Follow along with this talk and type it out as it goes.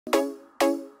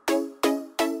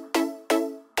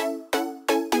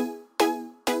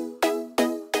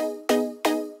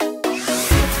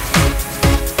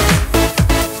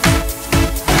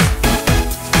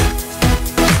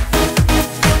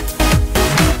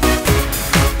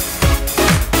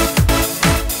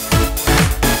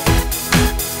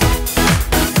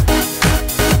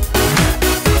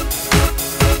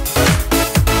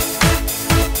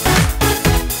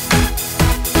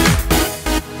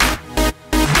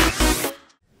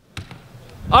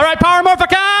All right, Power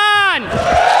Morphicon!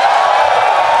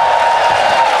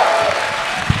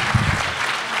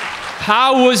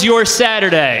 How was your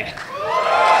Saturday?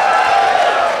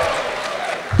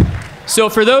 So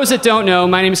for those that don't know,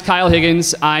 my name is Kyle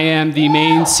Higgins. I am the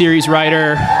main series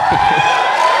writer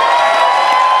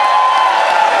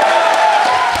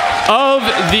of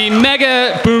the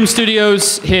Mega Boom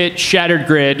Studios hit Shattered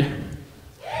Grid.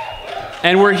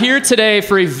 And we're here today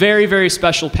for a very, very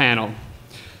special panel.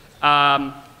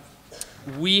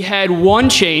 We had one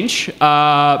change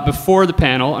before the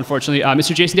panel, unfortunately.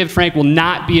 Mr. Jason David Frank will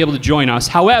not be able to join us.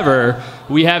 However,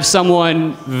 we have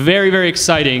someone very, very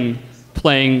exciting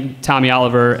playing Tommy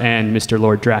Oliver and Mr.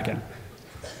 Lord Draken.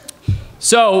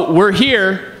 So we're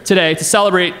here today to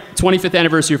celebrate the 25th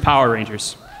anniversary of Power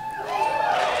Rangers.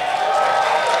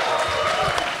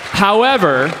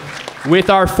 However,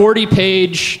 with our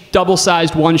 40-page,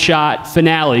 double-sized one-shot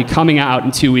finale coming out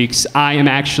in 2 weeks, I am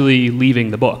actually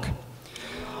leaving the book.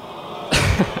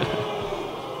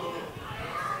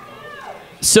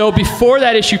 So before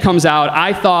that issue comes out,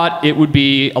 I thought it would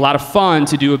be a lot of fun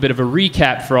to do a bit of a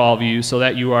recap for all of you so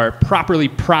that you are properly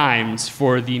primed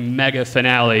for the mega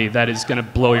finale that is going to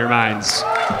blow your minds.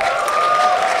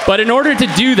 But in order to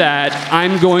do that,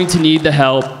 I'm going to need the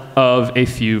help of a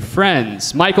few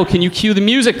friends. Michael, can you cue the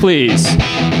music, please?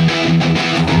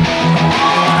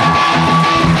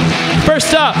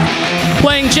 First up,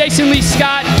 playing Jason Lee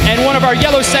Scott and one of our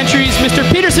yellow sentries, Mr.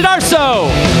 Peter Sudarso.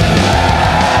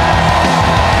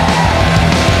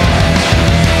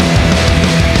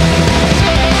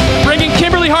 Bringing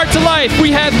Kimberly Hart to life,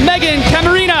 we have Meghan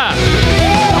Camarena.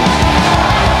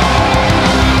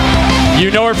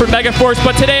 You know her from Megaforce,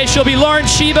 but today she'll be Lauren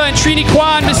Shiba and Trini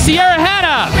Kwan, Miss Ciara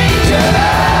Hanna.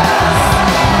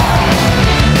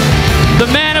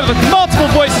 The man of multiple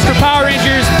voices for Power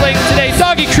Rangers, playing today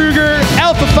Doggy Kruger,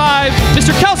 Alpha 5,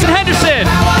 Mr. Kelson Henderson.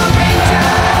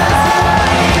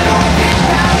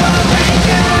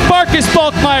 Marcus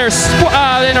Balkmeyer,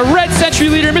 and a Red Sentry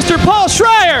leader, Mr. Paul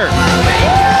Schrier.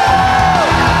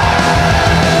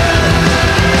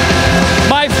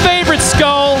 My favorite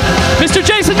skull, Mr.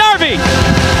 Jason Narvy.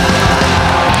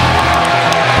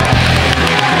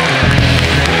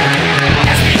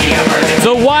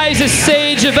 The wisest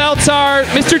sage of Eltar,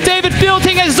 Mr. David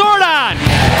Fielding as Zordon.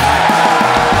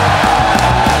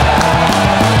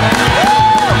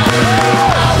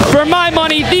 For my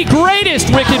money, the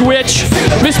greatest Wicked Witch,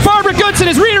 Miss Barbara Goodson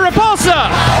as Rita Repulsa.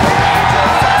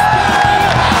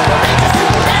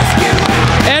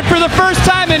 And for the first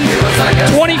time in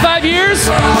 25 years,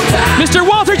 Mr.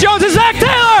 Walter Jones as Zach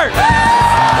Taylor.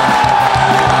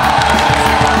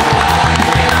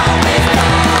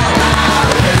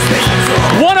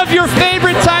 One of your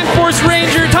favorite Time Force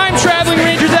Ranger, time-traveling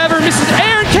Rangers ever, Mrs.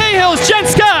 Erin Cahill as Jen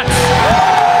Scott.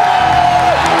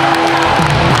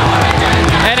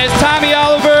 And as Tommy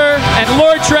Oliver and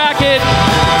Lord Draken,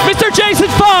 Mr. Jason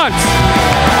Faunt.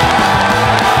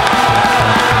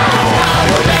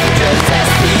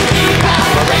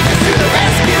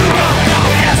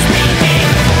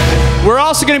 We're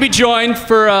also going to be joined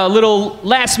for a little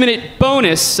last-minute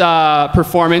bonus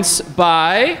performance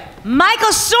by Michael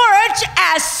Sorich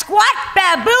as Squat,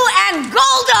 Babu, and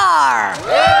Goldar.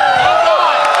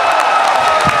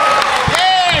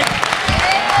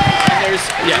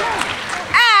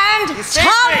 And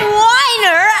Tom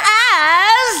Wyner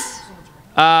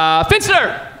as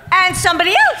Finster. And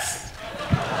somebody else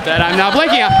that I'm now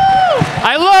blanking on.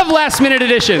 I love last-minute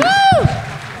editions.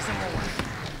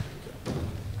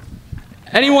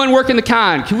 Anyone working the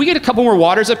con? Can we get a couple more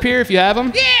waters up here if you have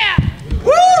them? Yeah!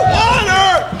 Woo!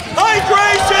 Water!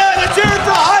 Hydration! Let's hear it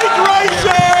for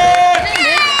hydration!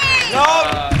 No,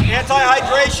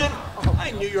 anti-hydration?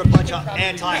 I knew you were a bunch of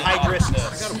anti-hydrists.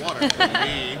 I got water.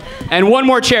 And one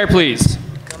more chair, please.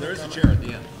 There's a chair at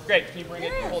the end. Great. Can you bring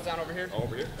it, hold it down over here? Oh,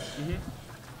 over here? Mm-hmm.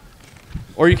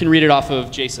 Or you can read it off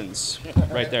of Jason's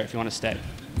right there if you want to stay.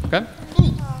 Okay?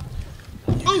 Ooh.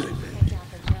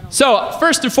 So,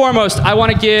 first and foremost, I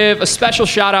want to give a special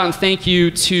shout out and thank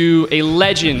you to a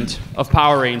legend of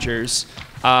Power Rangers.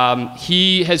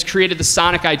 He has created the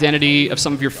sonic identity of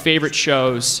some of your favorite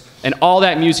shows, and all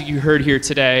that music you heard here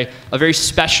today, a very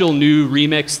special new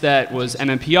remix that was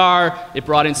MMPR. It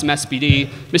brought in some SPD.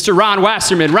 Mr. Ron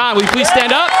Wasserman. Ron, will you please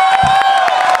stand up?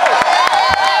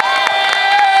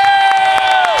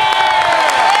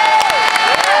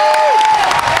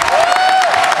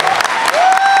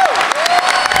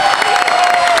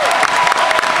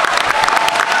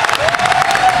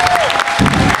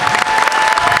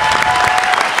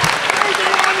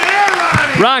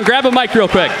 Ron, grab a mic real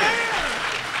quick.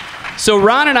 So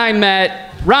Ron and I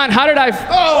met. Ron, how did I?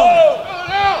 Oh!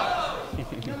 No!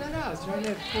 It's right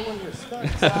down there pulling your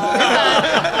stunts.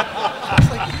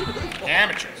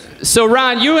 Amateurs. So,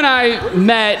 Ron, you and I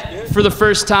met for the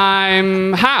first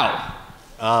time how?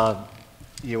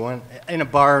 You went in a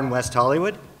bar in West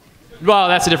Hollywood? Well,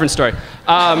 that's a different story.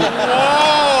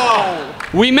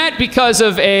 We met because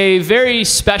of a very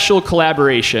special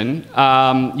collaboration.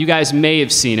 You guys may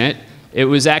have seen it. It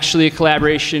was actually a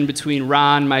collaboration between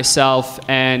Ron, myself,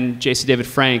 and Jason David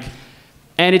Frank.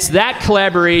 And it's that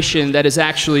collaboration that is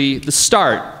actually the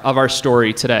start of our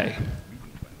story today.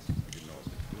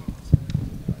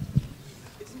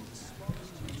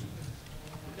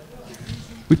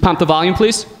 We pump the volume,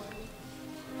 please.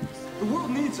 The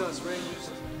world needs us, Rangers.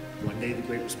 One day the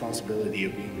great responsibility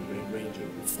of being the Great Ranger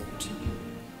will fall to you.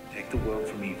 Take the world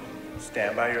from evil.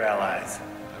 Stand by your allies.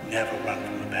 Never run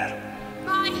from the battle.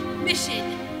 My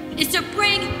mission is to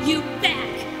bring you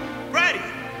back. Ready.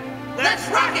 Let's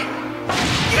rock it!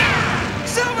 Yeah!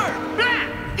 Silver! Black!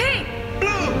 Pink!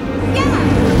 Blue! Yellow!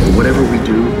 But whatever we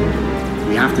do,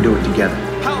 we have to do it together.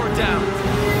 Power down!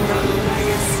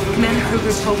 Commander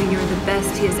Kruger told me you're the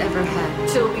best he has ever had.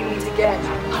 Till we meet again,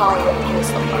 power pulls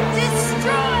apart.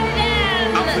 Destroy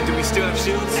them! Outfit, do we still have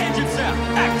shields? Engines out!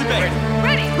 Activate!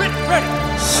 Ready!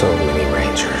 Ready! So many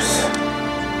Rangers.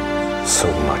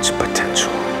 So much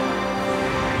potential.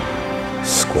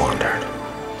 Squandered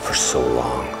for so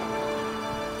long.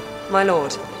 My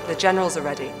lord, the generals are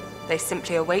ready. They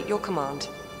simply await your command.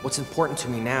 What's important to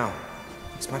me now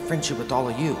is my friendship with all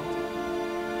of you.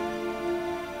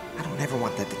 I don't ever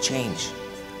want that to change.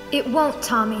 It won't,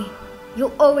 Tommy.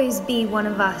 You'll always be one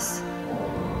of us.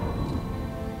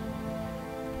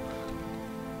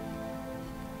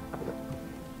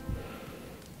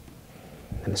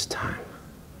 And it's time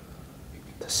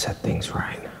to set things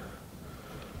right.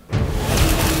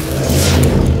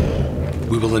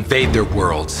 We will invade their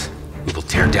worlds. We will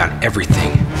tear down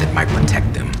everything that might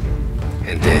protect them.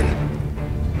 And then,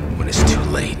 when it's too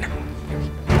late,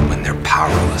 when they're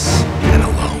powerless and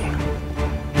alone,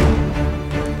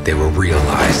 they will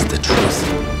realize the truth.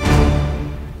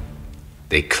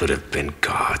 They could have been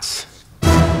gods.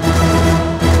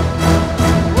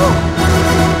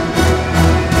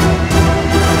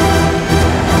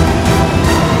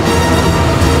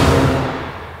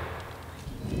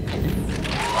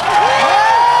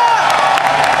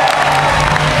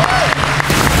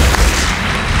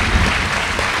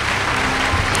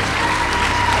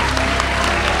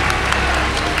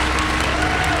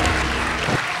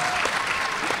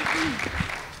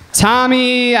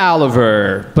 Tommy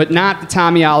Oliver, but not the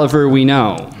Tommy Oliver we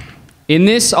know. In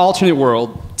this alternate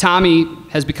world, Tommy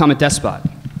has become a despot,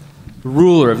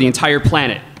 ruler of the entire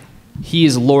planet. He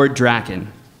is Lord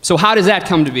Draken. So how does that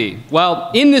come to be?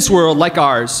 Well, in this world, like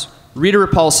ours, Rita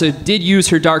Repulsa did use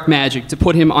her dark magic to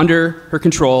put him under her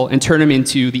control and turn him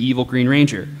into the evil Green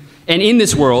Ranger. And in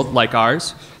this world, like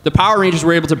ours, the Power Rangers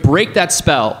were able to break that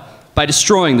spell by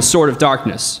destroying the Sword of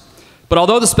Darkness. But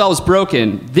although the spell was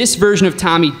broken, this version of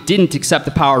Tommy didn't accept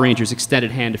the Power Rangers' extended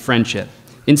hand of friendship.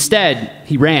 Instead,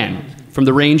 he ran from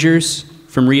the Rangers,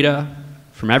 from Rita,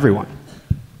 from everyone.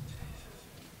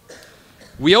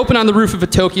 We open on the roof of a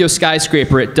Tokyo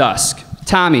skyscraper at dusk.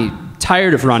 Tommy,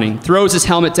 tired of running, throws his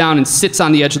helmet down and sits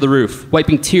on the edge of the roof,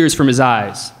 wiping tears from his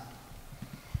eyes.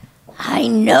 I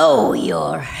know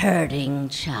you're hurting,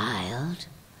 child,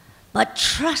 but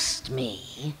trust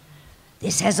me,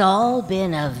 this has all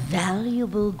been a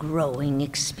valuable growing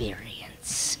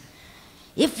experience,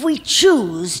 if we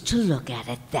choose to look at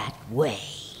it that way.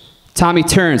 Tommy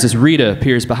turns as Rita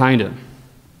appears behind him.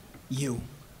 You.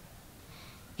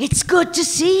 It's good to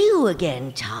see you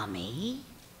again, Tommy.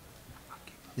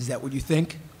 Is that what you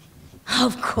think?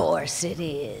 Of course it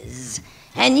is.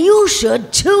 And you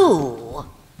should too.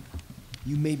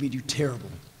 You made me do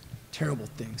terrible, terrible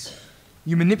things.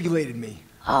 You manipulated me.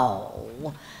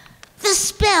 Oh, the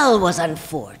spell was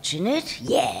unfortunate,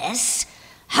 yes.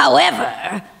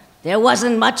 However, there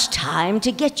wasn't much time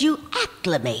to get you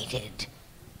acclimated.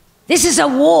 This is a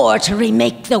war to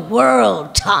remake the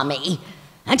world, Tommy.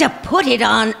 And to put it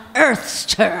on Earth's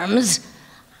terms,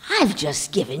 I've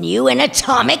just given you an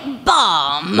atomic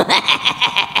bomb.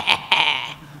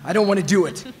 I don't want to do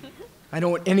it. I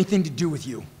don't want anything to do with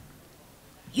you.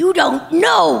 You don't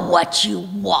know what you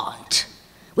want,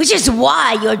 which is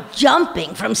why you're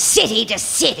jumping from city to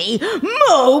city,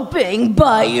 moping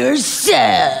by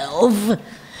yourself.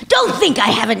 Don't think I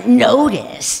haven't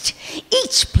noticed.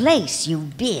 Each place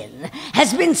you've been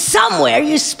has been somewhere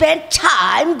you spent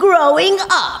time growing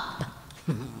up.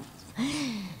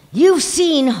 You've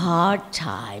seen hard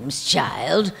times,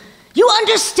 child. You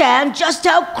understand just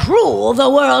how cruel the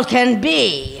world can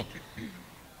be.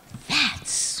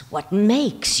 That's what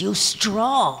makes you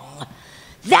strong.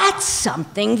 That's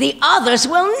something the others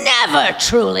will never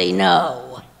truly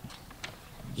know.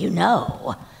 You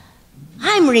know,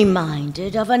 I'm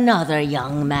reminded of another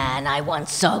young man I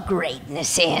once saw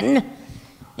greatness in.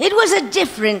 It was a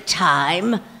different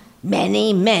time,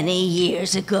 many, many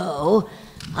years ago,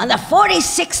 on the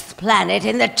 46th planet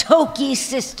in the Toki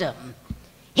system.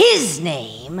 His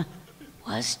name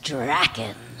was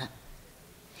Draken.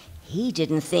 He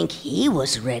didn't think he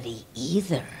was ready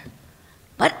either.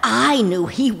 But I knew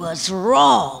he was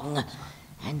wrong.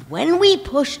 And when we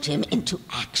pushed him into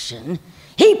action,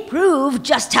 he proved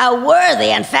just how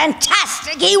worthy and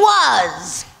fantastic he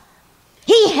was.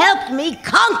 He helped me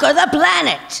conquer the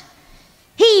planet.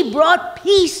 He brought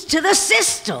peace to the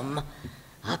system,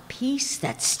 a peace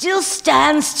that still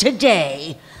stands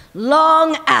today,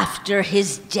 long after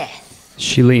his death.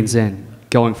 She leans in,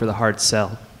 going for the hard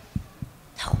sell.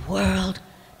 The world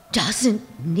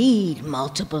doesn't need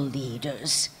multiple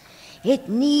leaders. It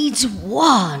needs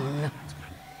one.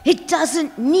 It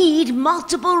doesn't need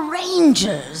multiple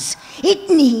rangers. It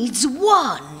needs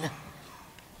one.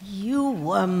 You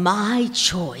were my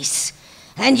choice,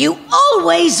 and you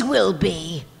always will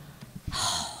be.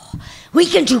 We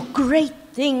can do great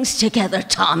things together,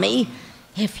 Tommy,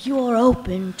 if you're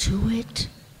open to it.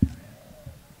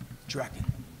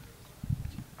 Draken.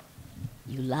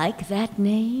 You like that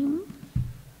name?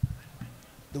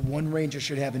 The one ranger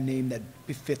should have a name that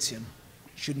befits him,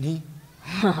 shouldn't he?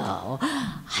 Oh,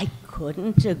 I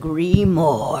couldn't agree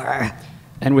more.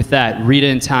 And with that, Rita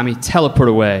and Tommy teleport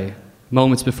away.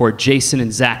 Moments before Jason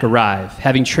and Zach arrive,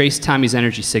 having traced Tommy's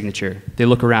energy signature, they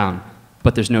look around,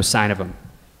 but there's no sign of him.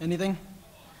 Anything?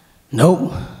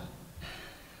 Nope.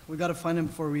 We gotta find him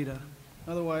before Rita.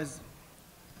 Otherwise,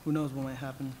 who knows what might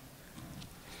happen.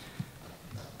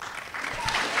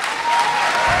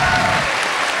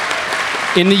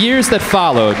 In the years that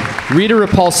followed, Rita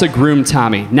Repulsa groomed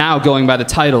Tommy, now going by the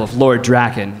title of Lord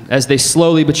Draken, as they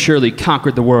slowly but surely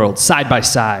conquered the world, side by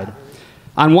side.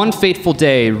 On one fateful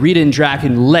day, Rita and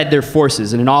Draken led their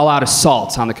forces in an all-out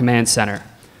assault on the command center.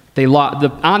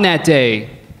 On that day,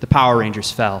 the Power Rangers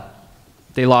fell.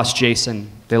 They lost Jason,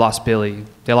 they lost Billy,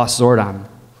 they lost Zordon,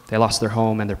 they lost their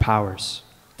home and their powers.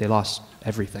 They lost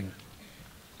everything.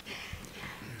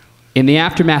 In the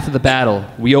aftermath of the battle,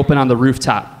 we open on the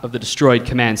rooftop of the destroyed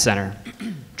command center.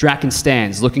 Draken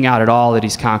stands, looking out at all that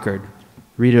he's conquered.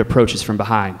 Rita approaches from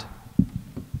behind.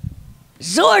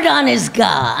 Zordon is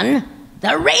gone.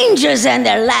 The Rangers and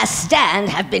their last stand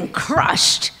have been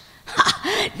crushed.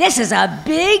 This is a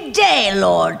big day,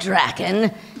 Lord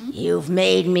Draken. You've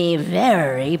made me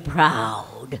very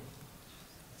proud.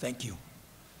 Thank you.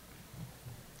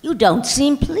 You don't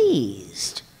seem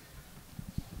pleased.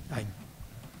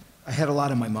 I had a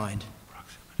lot on my mind.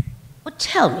 Well,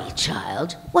 tell me,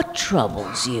 child, what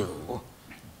troubles you?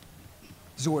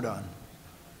 Zordon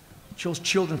chose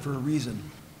children for a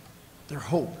reason. Their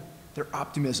hope, their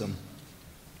optimism,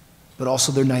 but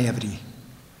also their naivety,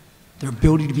 their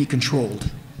ability to be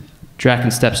controlled.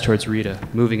 Draken steps towards Rita,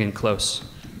 moving in close.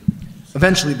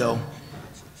 Eventually, though,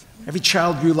 every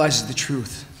child realizes the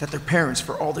truth, that their parents,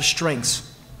 for all their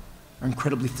strengths, are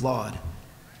incredibly flawed.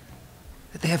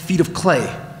 That they have feet of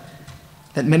clay,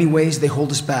 that in many ways they hold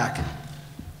us back.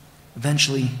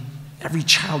 Eventually, every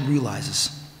child realizes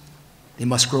they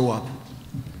must grow up.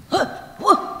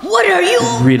 What are you?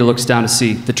 Rita looks down to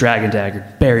see the dragon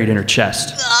dagger buried in her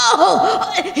chest.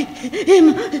 Oh,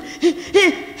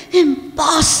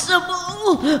 impossible.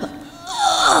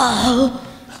 Oh.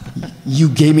 You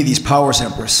gave me these powers,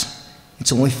 Empress.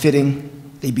 It's only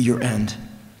fitting they be your end.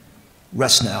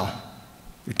 Rest now.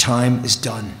 Your time is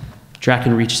done.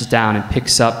 Draken reaches down and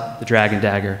picks up the dragon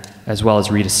dagger, as well as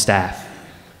Rita's staff.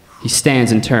 He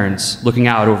stands and turns, looking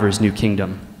out over his new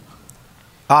kingdom.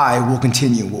 I will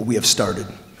continue what we have started.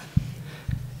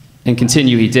 And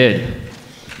continue he did.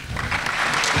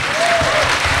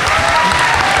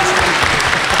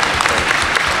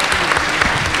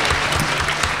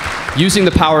 Using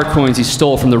the power coins he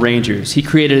stole from the Rangers, he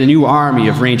created a new army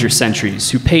of Ranger sentries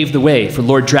who paved the way for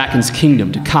Lord Draken's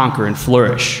kingdom to conquer and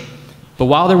flourish. But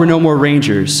while there were no more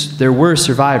Rangers, there were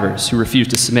survivors who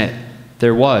refused to submit.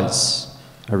 There was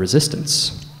a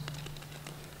resistance.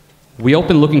 We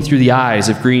open looking through the eyes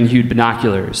of green-hued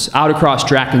binoculars, out across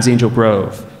Draken's Angel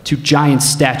Grove. Two giant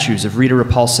statues of Rita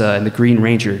Repulsa and the Green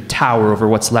Ranger tower over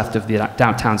what's left of the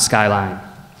downtown skyline.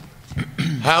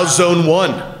 How's Zone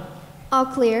 1? All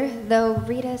clear, though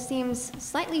Rita seems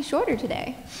slightly shorter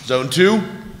today. Zone 2?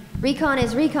 Recon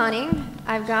is reconning.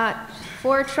 I've got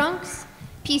 4 trunks,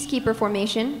 peacekeeper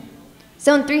formation.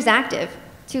 Zone 3's active.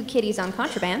 2 kitties on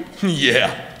contraband.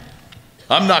 Yeah.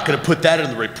 I'm not gonna put that in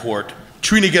the report.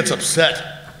 Trina gets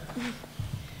upset.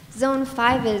 Zone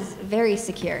 5 is very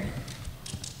secure.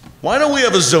 Why don't we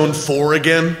have a Zone 4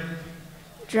 again?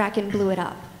 Draken blew it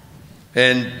up.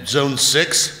 And Zone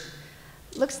 6?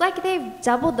 Looks like they've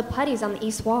doubled the putties on the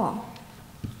east wall.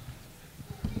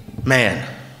 Man.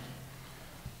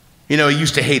 You know, I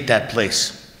used to hate that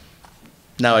place.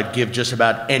 Now I'd give just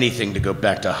about anything to go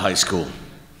back to high school.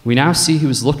 We now see he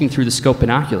was looking through the scope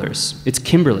binoculars. It's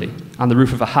Kimberly on the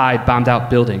roof of a high, bombed-out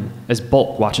building as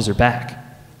Bulk watches her back.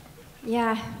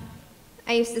 Yeah,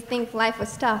 I used to think life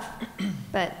was tough,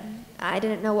 but I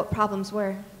didn't know what problems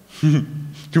were. Do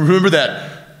you remember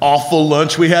that awful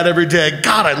lunch we had every day?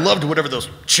 God, I loved whatever those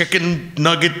chicken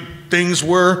nugget things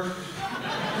were.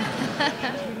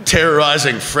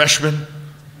 Terrorizing freshmen,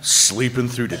 sleeping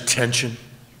through detention.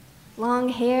 Long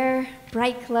hair,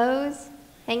 bright clothes,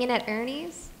 hanging at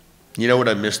Ernie's. You know what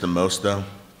I miss the most, though?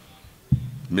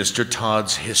 Mr.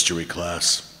 Todd's history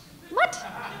class. What?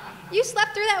 You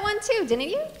slept through that one too, didn't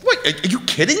you? Wait, are you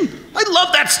kidding? I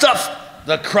love that stuff!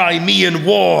 The Crimean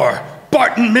War,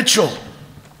 Barton Mitchell.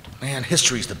 Man,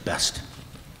 history's the best.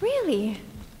 Really?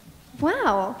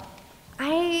 Wow.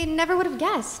 I never would have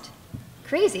guessed.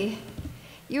 Crazy.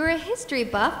 You were a history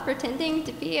buff pretending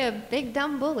to be a big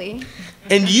dumb bully.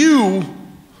 And you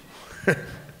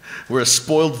were a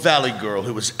spoiled valley girl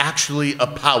who was actually a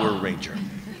Power Ranger.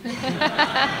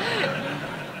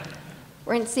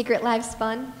 Weren't secret lives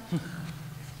fun?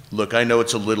 Look, I know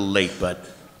it's a little late, but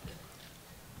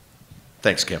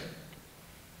thanks, Kim.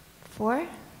 For?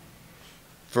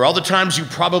 For all the times you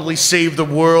probably saved the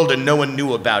world and no one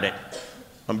knew about it.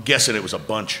 I'm guessing it was a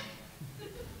bunch.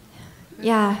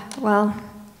 Yeah, well,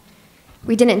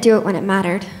 we didn't do it when it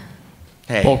mattered.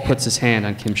 Hey. Bulk puts his hand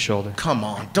on Kim's shoulder. Come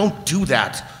on, don't do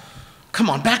that. Come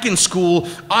on, back in school,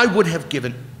 I would have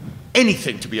given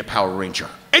anything to be a Power Ranger.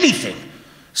 Anything.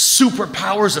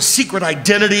 Superpowers, a secret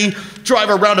identity, drive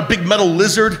around a big metal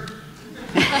lizard.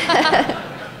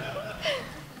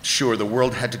 Sure, the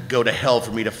world had to go to hell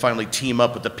for me to finally team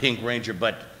up with the Pink Ranger,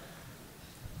 but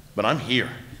I'm here.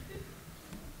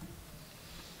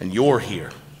 And you're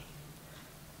here.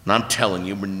 And I'm telling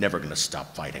you, we're never going to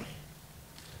stop fighting.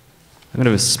 I'm going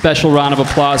to have a special round of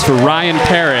applause for Ryan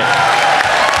Parrott.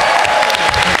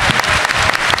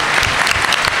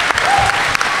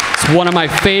 It's one of my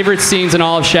favorite scenes in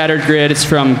all of Shattered Grid. It's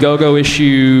from Go-Go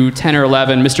issue 10 or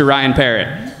 11, Mr. Ryan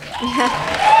Parrott.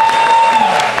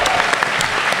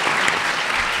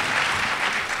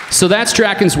 So that's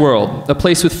Draken's world, a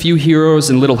place with few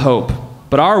heroes and little hope.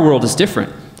 But our world is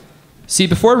different. See,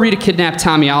 before Rita kidnapped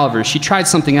Tommy Oliver, she tried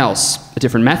something else, a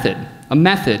different method. A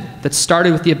method that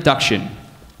started with the abduction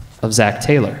of Zach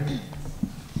Taylor.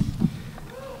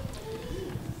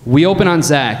 We open on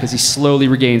Zach as he slowly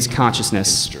regains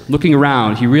consciousness. Looking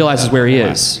around, he realizes where he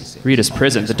is. Rita's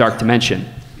prison, the dark dimension.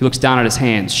 He looks down at his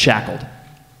hands, shackled.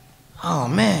 Oh,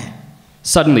 man.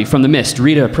 Suddenly, from the mist,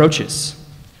 Rita approaches.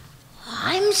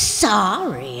 I'm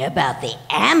sorry about the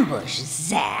ambush,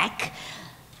 Zach,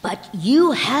 but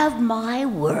you have my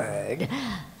word.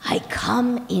 I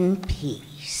come in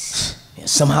peace. Yeah,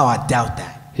 somehow I doubt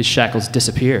that. His shackles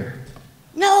disappear.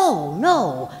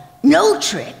 No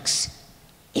tricks.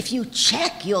 If you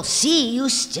check, you'll see you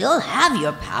still have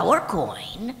your power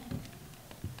coin.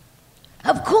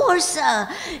 Of course,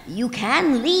 you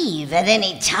can leave at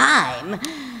any time,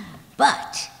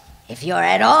 but if you're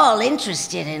at all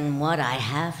interested in what I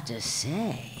have to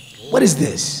say... What is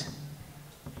this?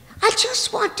 I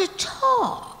just want to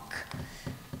talk.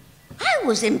 I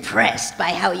was impressed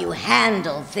by how you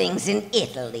handled things in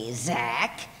Italy,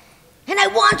 Zach. And I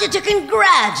wanted to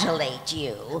congratulate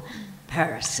you,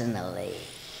 personally.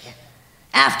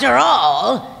 After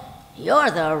all,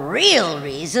 you're the real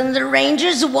reason the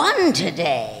Rangers won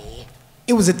today.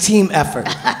 It was a team effort.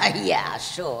 Yeah,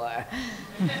 sure.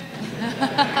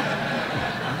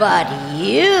 But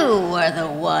you were the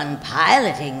one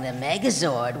piloting the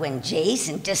Megazord when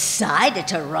Jason decided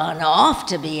to run off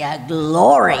to be a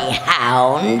glory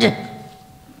hound.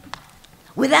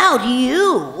 Without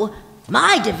you,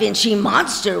 my Da Vinci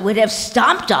monster would have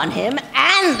stomped on him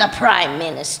and the Prime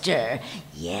Minister.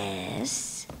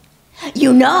 Yes.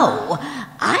 You know,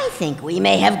 I think we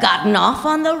may have gotten off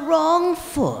on the wrong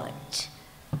foot.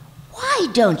 Why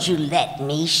don't you let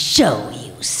me show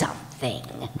you something?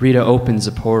 Rita opens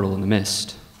a portal in the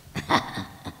mist.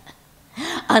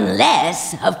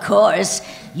 Unless, of course,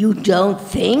 you don't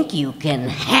think you can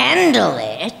handle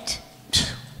it.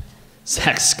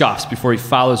 Zach scoffs before he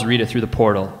follows Rita through the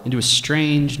portal into a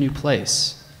strange new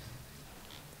place.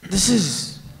 This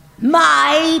is...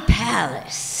 my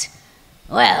palace.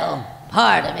 Well,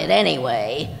 part of it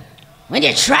anyway. When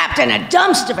you're trapped in a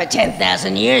dumpster for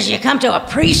 10,000 years, you come to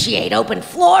appreciate open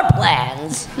floor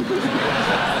plans.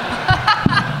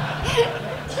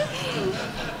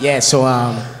 Yeah, so,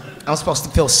 I'm supposed to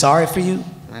feel sorry for you?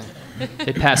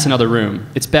 They pass another room.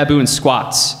 It's baboon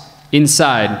squats.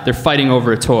 Inside, they're fighting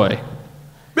over a toy.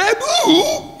 Babu,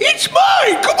 it's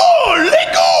mine! Come on,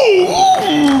 let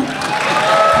go!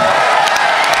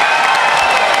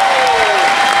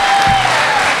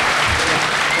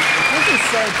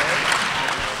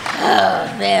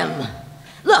 Oh, them.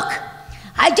 Look,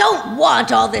 I don't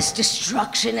want all this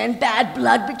destruction and bad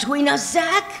blood between us,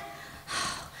 Zach.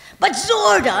 But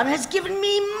Zordon has given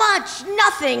me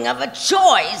nothing of a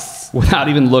choice. Without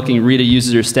even looking, Rita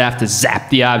uses her staff to zap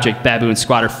the object Babu and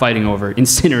Squat are fighting over,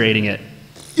 incinerating it.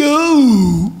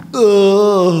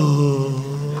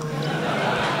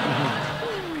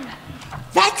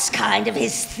 That's kind of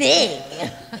his thing.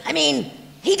 I mean,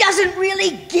 he doesn't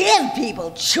really give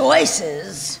people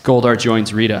choices. Goldar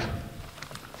joins Rita.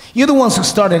 You're the ones who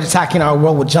started attacking our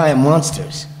world with giant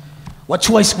monsters. What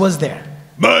choice was there?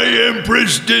 My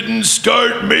Empress didn't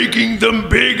start making them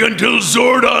big until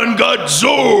Zordon got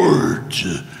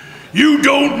Zord. You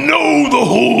don't know the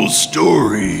whole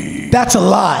story. That's a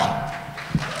lie.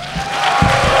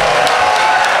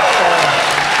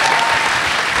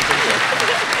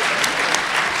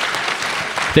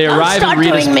 They arrive Don't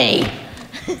start doing me.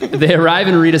 They arrive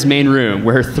in Rita's main room,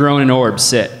 where her throne and orbs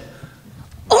sit.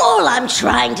 All I'm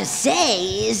trying to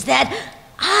say is that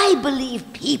I believe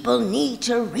people need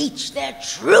to reach their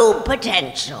true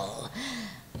potential.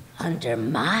 Under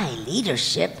my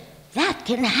leadership, that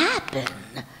can happen.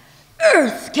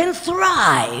 Earth can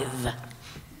thrive.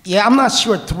 Yeah, I'm not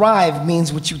sure thrive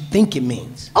means what you think it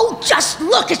means. Oh, just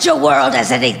look at your world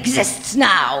as it exists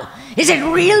now. Is it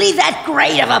really that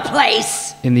great of a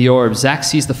place? In the orb, Zack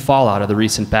sees the fallout of the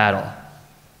recent battle.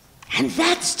 And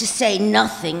that's to say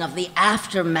nothing of the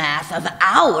aftermath of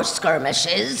our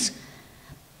skirmishes.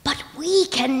 But we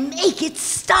can make it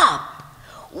stop.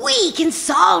 We can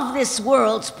solve this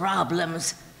world's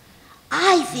problems.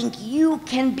 I think you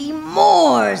can be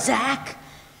more, Zack.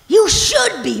 You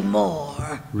should be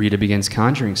more. Rita begins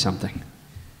conjuring something.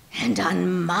 And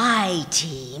on my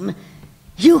team,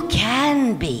 you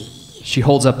can be. She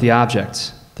holds up the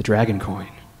object, the dragon coin.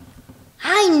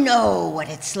 I know what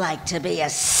it's like to be a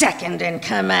second in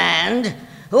command,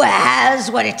 who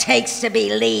has what it takes to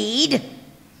be lead.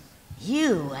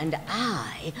 You and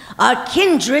I are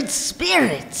kindred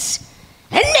spirits.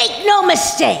 And make no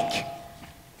mistake,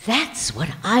 that's what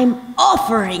I'm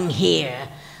offering here.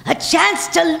 A chance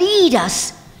to lead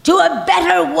us to a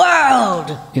better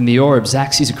world. In the orb,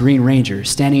 Zack sees a Green Ranger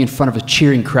standing in front of a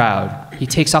cheering crowd. He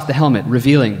takes off the helmet,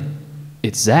 revealing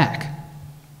it's Zack.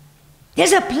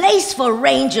 There's a place for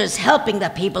Rangers helping the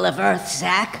people of Earth,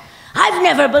 Zack. I've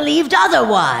never believed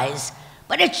otherwise.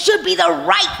 But it should be the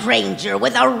right Ranger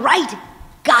with the right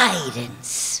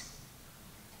guidance.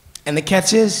 And the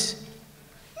catch is?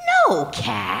 No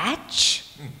catch.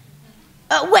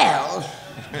 Well...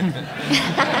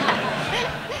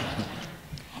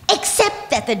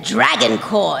 Except that the dragon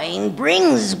coin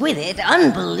brings with it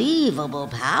unbelievable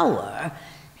power.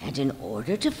 And in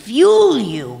order to fuel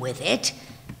you with it,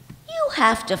 you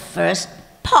have to first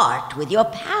part with your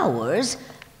powers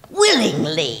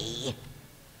willingly.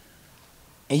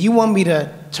 And you want me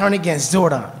to turn against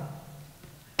Zordon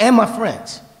and my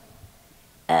friends?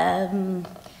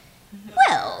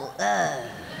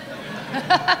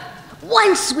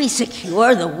 Once we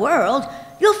secure the world,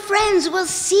 your friends will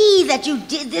see that you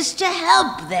did this to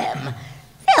help them.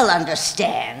 They'll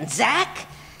understand, Zack,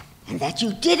 and that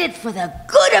you did it for the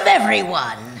good of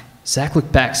everyone. Zack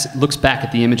looks back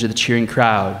at the image of the cheering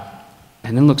crowd,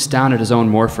 and then looks down at his own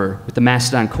morpher with the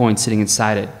Mastodon coin sitting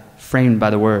inside it, framed by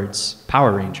the words,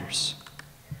 Power Rangers.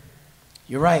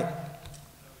 You're right.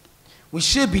 We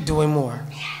should be doing more.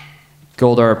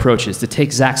 Goldar approaches to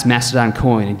take Zack's Mastodon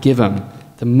coin and give him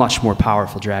the much more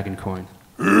powerful dragon coin.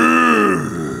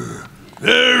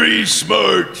 Very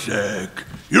smart, Zack.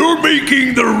 You're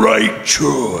making the right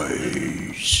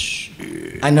choice.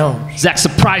 I know. Zack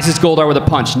surprises Goldar with a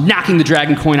punch, knocking the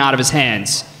dragon coin out of his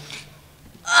hands.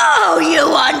 Oh, you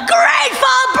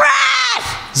ungrateful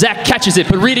brat! Zack catches it,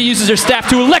 but Rita uses her staff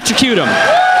to electrocute him.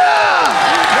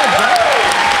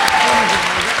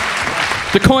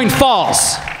 The coin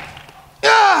falls.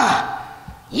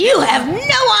 You have no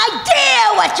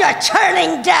idea what you're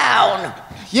turning down!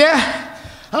 Yeah,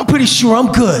 I'm pretty sure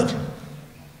I'm good.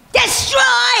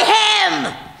 Destroy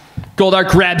him! Goldar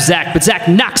grabs Zack, but Zack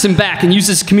knocks him back and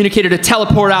uses his communicator to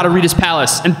teleport out of Rita's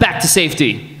palace and back to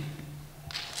safety.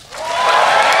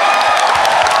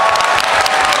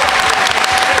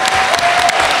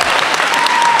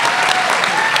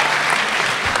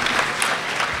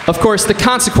 Of course, the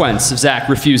consequence of Zach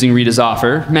refusing Rita's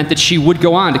offer meant that she would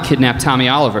go on to kidnap Tommy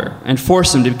Oliver and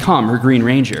force him to become her Green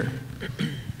Ranger.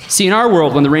 See, in our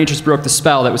world, when the Rangers broke the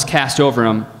spell that was cast over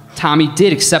him, Tommy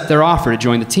did accept their offer to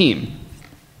join the team.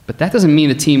 But that doesn't mean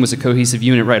the team was a cohesive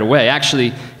unit right away.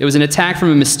 Actually, it was an attack from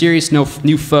a mysterious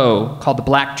new foe called the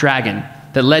Black Dragon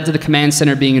that led to the command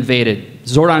center being invaded,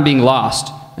 Zordon being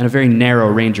lost, and a very narrow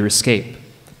Ranger escape.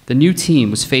 The new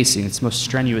team was facing its most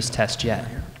strenuous test yet.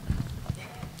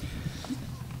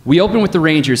 We open with the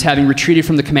Rangers having retreated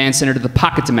from the command center to the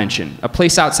Pocket Dimension, a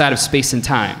place outside of space and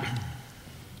time.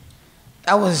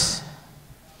 I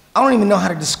don't even know how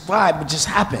to describe what just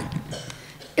happened.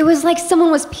 It was like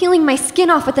someone was peeling my skin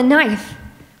off with a knife.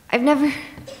 I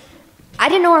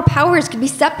didn't know our powers could be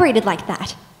separated like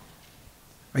that.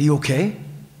 Are you okay?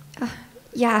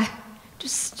 Yeah,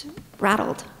 just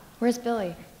rattled. Where's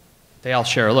Billy? They all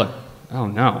share a look. Oh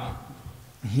no.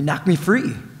 He knocked me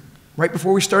free, right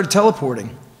before we started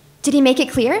teleporting. Did he make it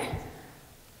clear?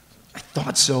 I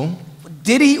thought so.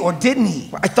 Did he or didn't he?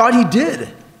 I thought he did.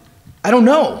 I don't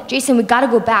know. Jason, we gotta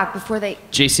go back before they...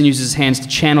 Jason uses his hands to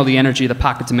channel the energy of the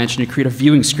Pocket Dimension to create a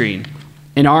viewing screen.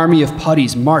 An army of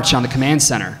putties march on the command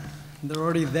center. They're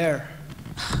already there.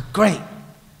 Great.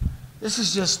 This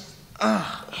is just...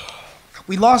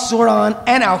 We lost Zordon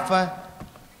and Alpha.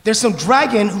 There's some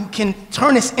dragon who can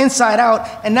turn us inside out,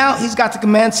 and now he's got the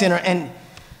command center, and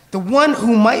the one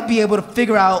who might be able to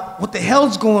figure out what the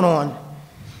hell's going on.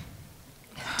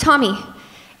 Tommy,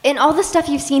 in all the stuff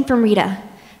you've seen from Rita,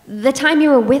 the time you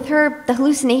were with her, the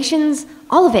hallucinations,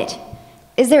 all of it,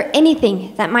 is there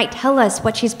anything that might tell us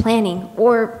what she's planning,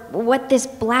 or what this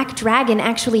black dragon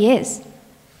actually is?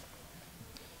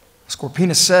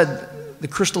 Scorpina said the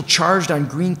crystal charged on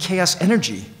green chaos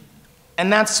energy.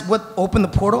 And that's what opened the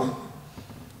portal?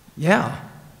 Yeah.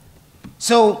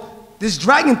 So, this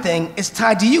dragon thing is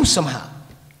tied to you somehow?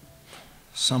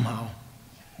 Somehow.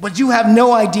 But you have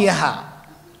no idea how?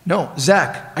 No,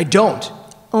 Zach, I don't.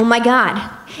 Oh my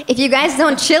God. If you guys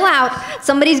don't chill out,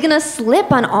 somebody's gonna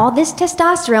slip on all this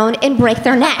testosterone and break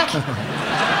their neck.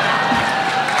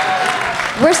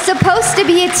 We're supposed to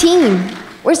be a team.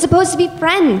 We're supposed to be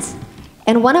friends.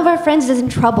 And one of our friends is in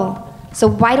trouble. So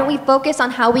why don't we focus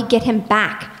on how we get him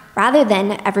back, rather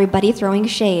than everybody throwing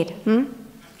shade,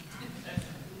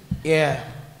 Yeah.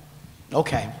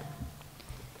 Okay.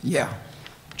 Yeah.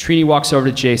 Trini walks over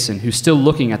to Jason, who's still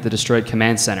looking at the destroyed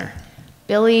command center.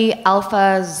 Billy,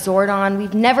 Alpha, Zordon,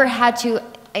 we've never had to...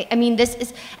 I mean, this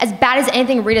is as bad as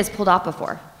anything Rita's pulled off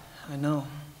before. I know.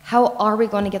 How are we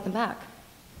going to get them back?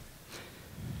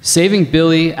 Saving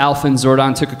Billy, Alpha, and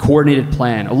Zordon took a coordinated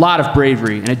plan, a lot of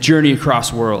bravery, and a journey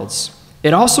across worlds.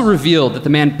 It also revealed that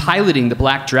the man piloting the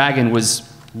Black Dragon was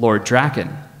Lord Draken.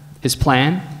 His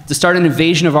plan? To start an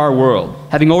invasion of our world,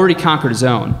 having already conquered his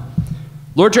own.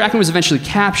 Lord Draken was eventually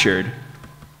captured,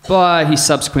 but he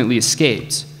subsequently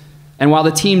escaped. And while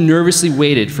the team nervously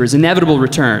waited for his inevitable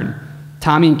return,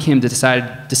 Tommy and Kim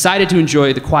decided to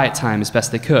enjoy the quiet time as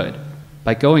best they could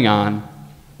by going on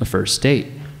a first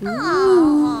date.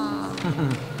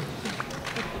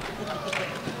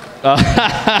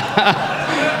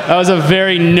 That was a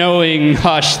very knowing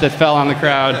hush that fell on the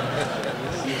crowd.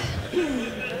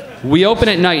 We open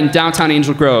at night in downtown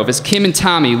Angel Grove as Kim and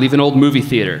Tommy leave an old movie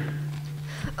theater.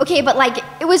 Okay, but like,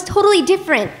 it was totally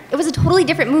different. It was a totally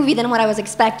different movie than what I was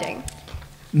expecting.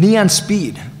 Neon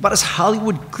speed, about as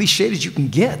Hollywood cliched as you can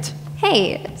get.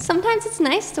 Hey, sometimes it's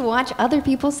nice to watch other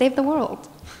people save the world.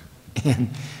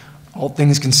 And all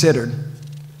things considered.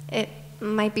 It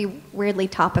might be weirdly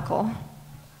topical.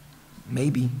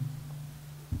 Maybe.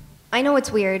 I know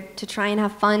it's weird to try and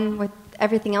have fun with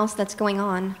everything else that's going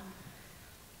on.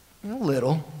 A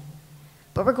little.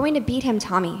 But we're going to beat him,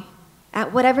 Tommy,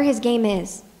 at whatever his game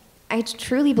is. I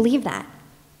truly believe that.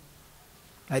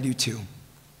 I do too.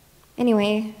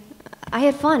 Anyway, I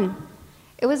had fun.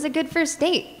 It was a good first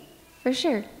date, for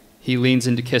sure. He leans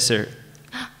in to kiss her.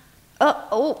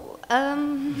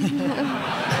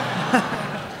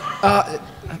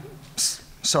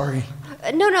 Sorry.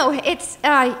 No, it's,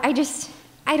 I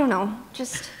don't know,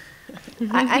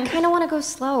 I kind of want to go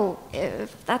slow,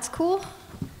 if that's cool.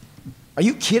 Are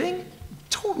you kidding?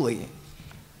 Totally.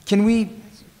 Can we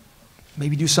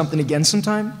maybe do something again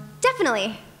sometime?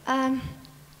 Definitely.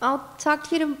 I'll talk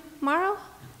to you tomorrow.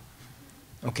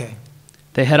 Okay.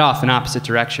 They head off in opposite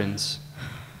directions.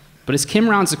 But as Kim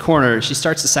rounds the corner, she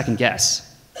starts to second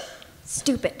guess.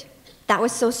 Stupid. That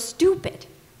was so stupid.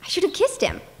 I should have kissed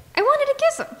him. I wanted to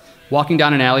kiss him. Walking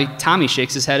down an alley, Tommy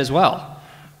shakes his head as well.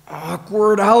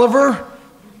 Awkward, Oliver.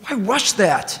 Why rush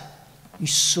that? You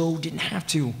so didn't have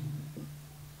to.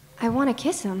 I want to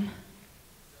kiss him.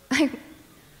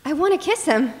 I want to kiss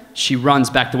him. She runs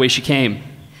back the way she came.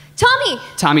 Tommy!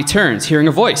 Tommy turns, hearing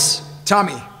a voice.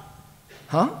 Tommy.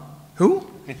 Huh? Who?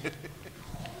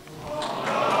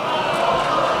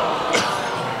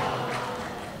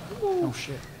 Oh,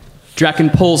 shit.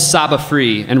 Draken pulls Saba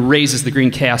free and raises the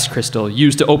green chaos crystal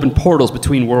used to open portals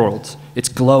between worlds. It's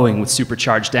glowing with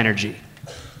supercharged energy.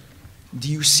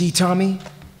 Do you see, Tommy?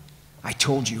 I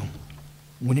told you.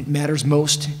 When it matters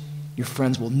most, your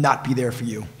friends will not be there for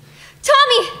you.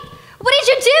 Tommy! What did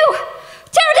you do?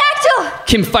 Pterodactyl!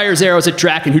 Kim fires arrows at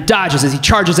Draken, who dodges as he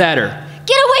charges at her.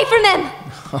 Get away from them!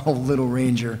 Oh, little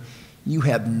ranger, you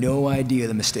have no idea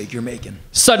the mistake you're making.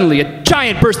 Suddenly, a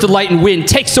giant burst of light and wind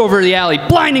takes over the alley,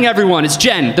 blinding everyone as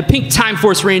Jen, the pink Time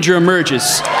Force Ranger,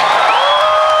 emerges.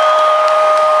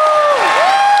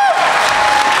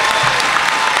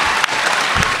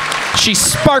 She's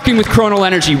sparking with chronal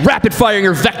energy, rapid-firing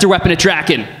her vector weapon at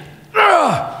Draken.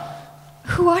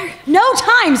 Who are... No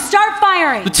time! Start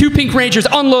firing! The two pink rangers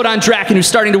unload on Draken, who's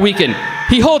starting to weaken.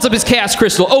 He holds up his chaos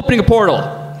crystal, opening a portal.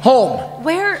 Home.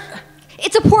 Where?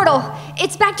 It's a portal.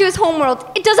 It's back to his homeworld.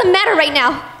 It doesn't matter right now.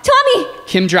 Tommy!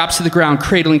 Kim drops to the ground,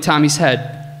 cradling Tommy's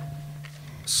head.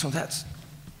 So that's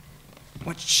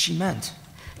what she meant.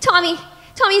 Tommy!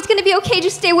 Tommy, it's gonna be okay.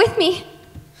 Just stay with me.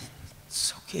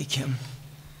 It's okay, Kim.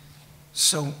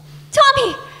 So...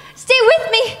 Tommy! Stay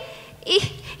with me!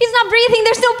 He's not breathing.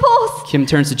 There's no pulse. Kim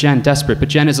turns to Jen, desperate, but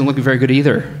Jen isn't looking very good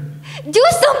either. Do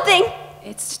something!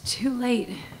 It's too late.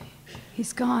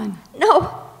 He's gone.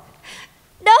 No.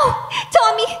 No!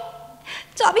 Tommy!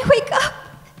 Tommy, wake up!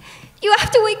 You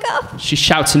have to wake up! She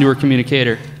shouts into her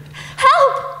communicator.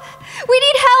 Help! We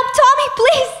need help! Tommy,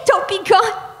 please! Don't be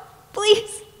gone!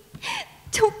 Please!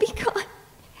 Don't be gone.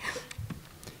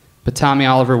 But Tommy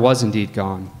Oliver was indeed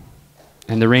gone.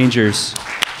 And the Rangers...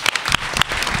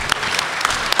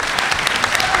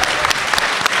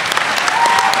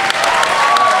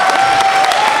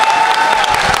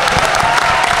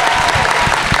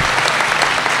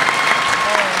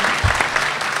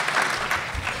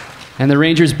 And the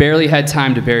Rangers barely had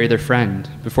time to bury their friend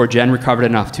before Jen recovered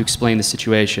enough to explain the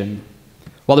situation.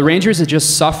 While the Rangers had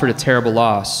just suffered a terrible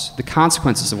loss, the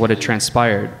consequences of what had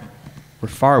transpired were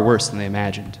far worse than they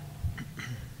imagined.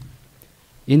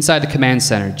 Inside the command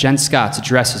center, Jen Scotts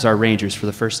addresses our Rangers for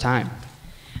the first time.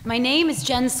 My name is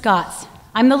Jen Scotts.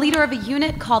 I'm the leader of a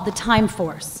unit called the Time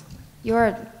Force. You're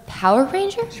a Power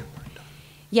Ranger?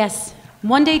 Yes.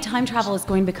 One day time travel is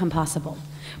going to become possible,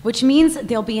 which means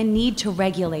there'll be a need to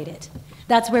regulate it.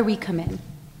 That's where we come in.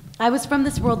 I was from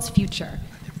this world's future,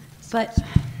 but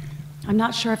I'm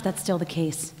not sure if that's still the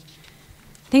case.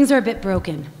 Things are a bit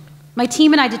broken. My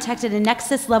team and I detected a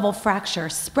Nexus-level fracture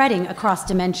spreading across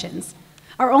dimensions.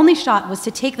 Our only shot was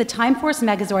to take the Time Force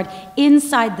Megazord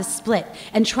inside the split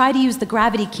and try to use the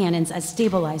gravity cannons as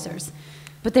stabilizers.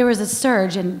 But there was a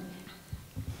surge, and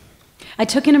I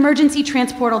took an emergency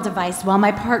transportal device while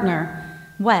my partner,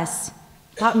 Wes,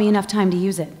 bought me enough time to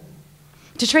use it.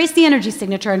 To trace the energy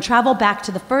signature and travel back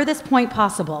to the furthest point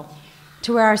possible,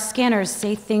 to where our scanners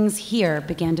say things here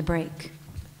began to break.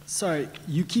 Sorry,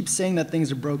 you keep saying that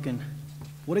things are broken.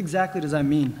 What exactly does that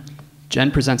mean?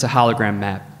 Jen presents a hologram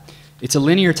map. It's a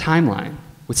linear timeline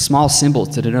with small symbols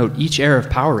to denote each era of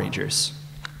Power Rangers.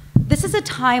 This is a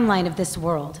timeline of this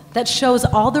world that shows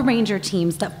all the Ranger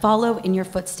teams that follow in your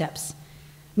footsteps.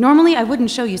 Normally, I wouldn't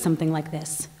show you something like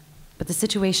this, but the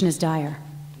situation is dire.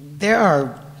 There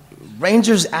are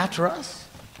Rangers after us?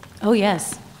 Oh,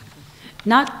 yes.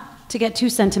 Not to get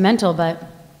too sentimental, but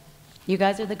you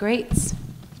guys are the greats.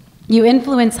 You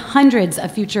influence hundreds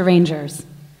of future Rangers.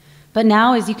 But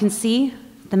now, as you can see,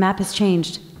 the map has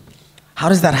changed. How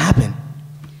does that happen?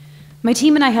 My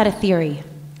team and I had a theory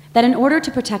that in order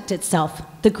to protect itself,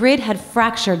 the grid had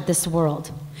fractured this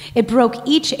world. It broke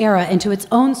each era into its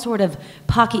own sort of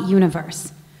pocket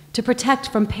universe to protect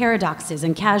from paradoxes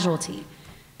and casualty.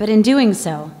 But in doing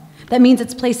so, that means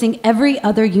it's placing every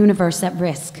other universe at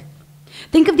risk.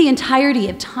 Think of the entirety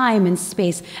of time and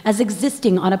space as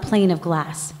existing on a plane of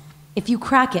glass. If you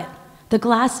crack it, the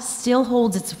glass still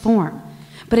holds its form.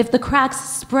 But if the cracks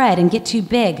spread and get too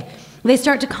big, they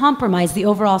start to compromise the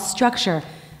overall structure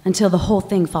until the whole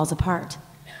thing falls apart.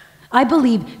 I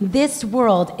believe this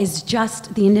world is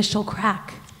just the initial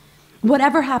crack.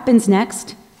 Whatever happens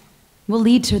next will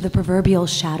lead to the proverbial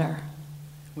shatter.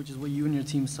 Which is what you and your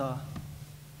team saw.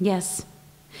 Yes.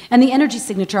 And the energy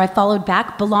signature I followed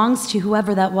back belongs to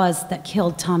whoever that was that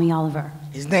killed Tommy Oliver.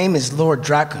 His name is Lord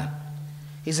Draken.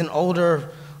 He's an older,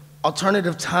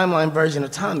 alternative timeline version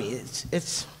of Tommy.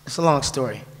 It's a long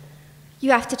story.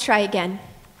 You have to try again.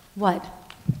 What?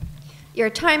 You're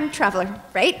a time traveler,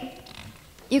 right?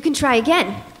 You can try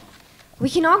again. We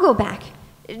can all go back.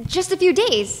 just a few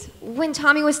days, when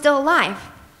Tommy was still alive.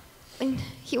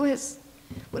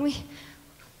 When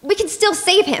we can still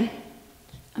save him.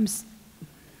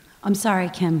 I'm sorry,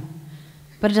 Kim,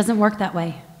 but it doesn't work that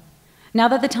way. Now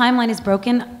that the timeline is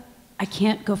broken, I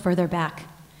can't go further back.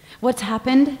 What's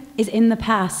happened is in the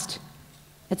past.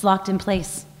 It's locked in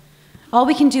place. All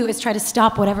we can do is try to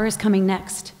stop whatever is coming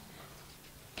next.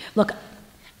 Look,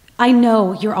 I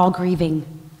know you're all grieving,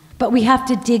 but we have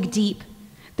to dig deep.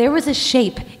 There was a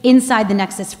shape inside the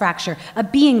Nexus fracture, a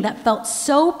being that felt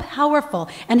so powerful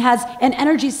and has an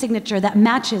energy signature that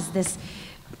matches this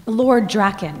Lord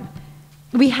Draken.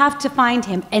 We have to find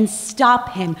him and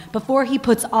stop him before he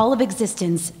puts all of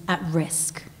existence at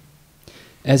risk.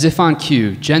 As if on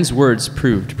cue, Jen's words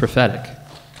proved prophetic.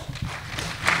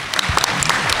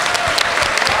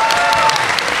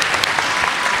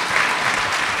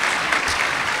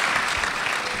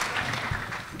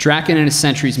 Draken and his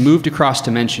sentries moved across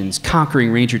dimensions,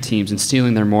 conquering Ranger teams and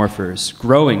stealing their morphers,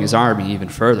 growing his army even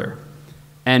further.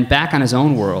 And back on his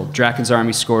own world, Draken's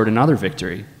army scored another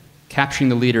victory, capturing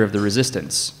the leader of the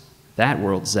Resistance, that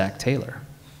world's Zach Taylor.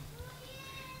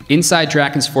 Inside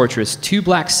Draken's fortress, 2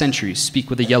 black sentries speak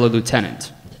with a yellow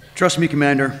lieutenant. Trust me,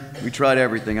 Commander. We tried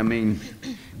everything. I mean,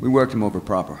 we worked him over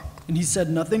proper. And he said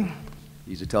nothing?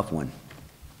 He's a tough one.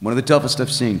 One of the toughest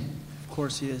I've seen. Of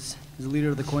course he is. He's the leader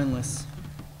of the coinless.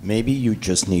 Maybe you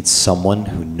just need someone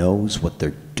who knows what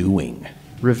they're doing.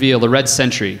 Reveal a red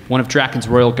sentry, one of Draken's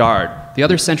royal guard. The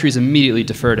other sentries immediately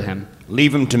defer to him.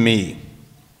 Leave him to me.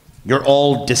 You're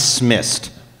all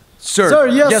dismissed. Sir. Sir,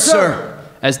 yes, sir.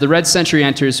 As the red sentry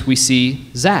enters, we see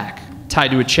Zach,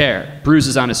 tied to a chair,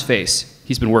 bruises on his face.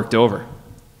 He's been worked over.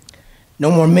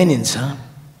 No more minions, huh?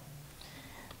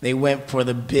 They went for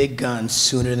the big guns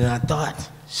sooner than I thought.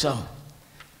 So,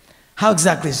 how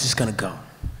exactly is this gonna go?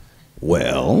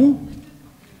 Well,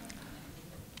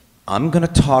 I'm gonna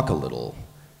talk a little,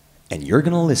 and you're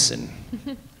gonna listen.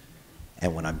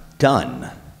 And when I'm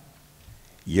done,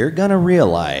 you're gonna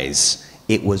realize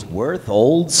it was worth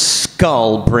old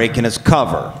Skull breaking his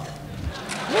cover.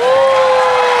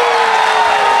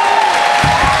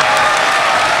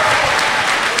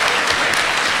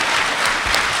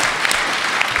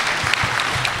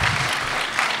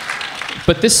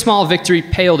 But this small victory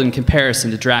paled in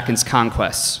comparison to Draken's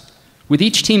conquests. With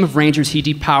each team of Rangers he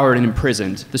depowered and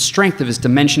imprisoned, the strength of his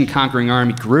dimension-conquering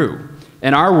army grew,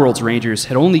 and our world's Rangers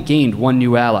had only gained one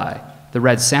new ally, the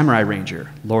Red Samurai Ranger,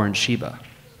 Lauren Shiba.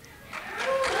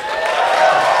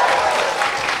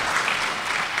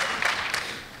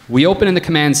 We open in the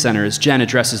command center as Jen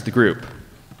addresses the group.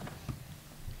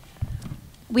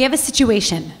 We have a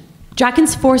situation.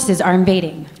 Draken's forces are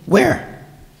invading. Where?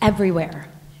 Everywhere.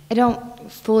 I don't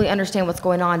fully understand what's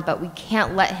going on, but we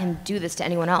can't let him do this to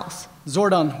anyone else.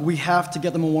 Zordon, we have to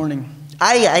get them a warning.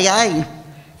 Aye, aye, aye.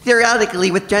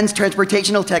 Theoretically, with Jen's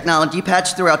transportational technology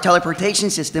patched through our teleportation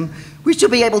system, we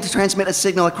should be able to transmit a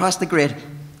signal across the grid.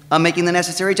 I'm making the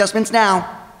necessary adjustments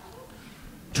now.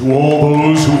 To all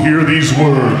those who hear these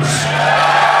words,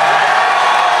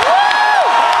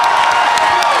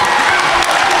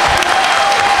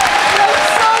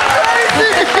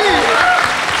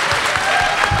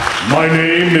 my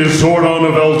name is Zordon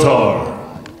of Eltar.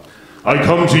 I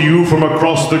come to you from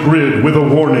across the grid with a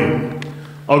warning.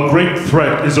 A great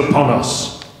threat is upon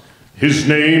us. His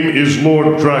name is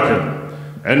Lord Draken,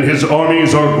 and his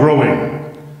armies are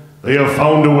growing. They have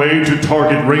found a way to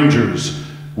target Rangers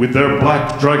with their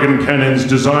black dragon cannons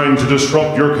designed to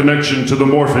disrupt your connection to the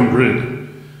Morphin grid.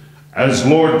 As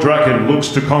Lord Draken looks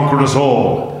to conquer us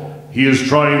all, he is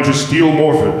trying to steal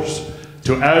Morphers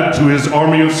to add to his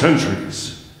army of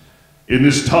sentries. In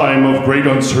this time of great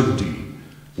uncertainty,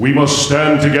 we must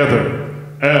stand together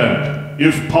and,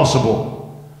 if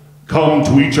possible, come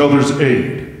to each other's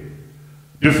aid.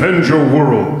 Defend your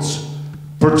worlds,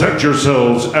 protect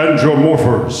yourselves and your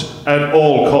Morphers at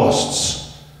all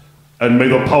costs, and may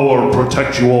the power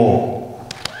protect you all.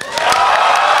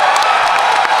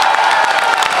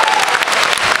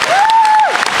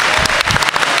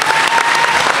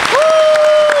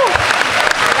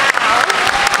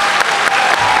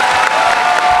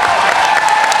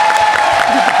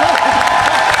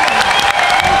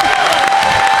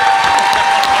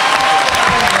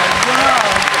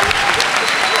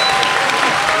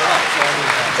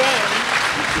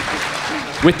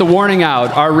 With the warning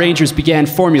out, our Rangers began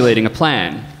formulating a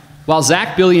plan. While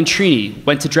Zach, Billy, and Trini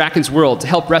went to Draken's world to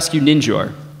help rescue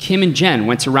Ninjor, Kim and Jen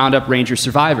went to round up Ranger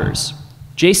survivors.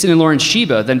 Jason and Lauren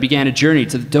Shiba then began a journey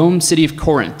to the domed city of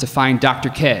Corinth to find Dr.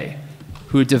 K,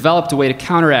 who had developed a way to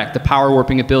counteract the power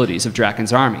warping abilities of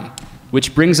Draken's army.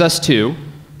 Which brings us to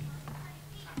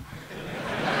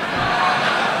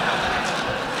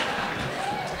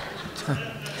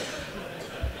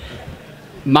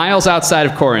Miles outside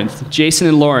of Corinth, Jason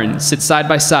and Lauren sit side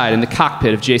by side in the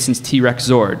cockpit of Jason's T-Rex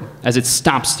Zord as it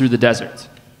stomps through the desert.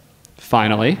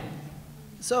 Finally.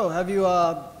 So, have you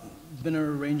been a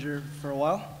ranger for a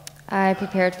while? I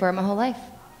prepared for it my whole life.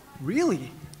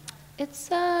 Really?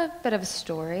 It's a bit of a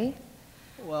story.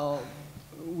 Well,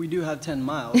 we do have 10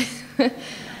 miles.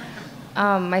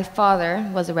 My father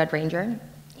was a Red Ranger.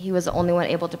 He was the only one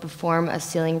able to perform a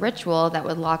sealing ritual that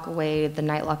would lock away the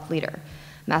Nightlock leader,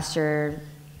 Master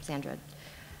Sandra.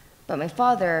 But my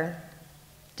father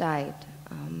died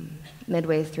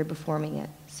midway through performing it,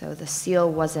 so the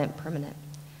seal wasn't permanent.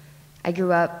 I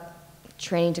grew up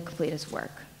training to complete his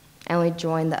work. I only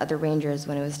joined the other Rangers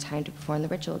when it was time to perform the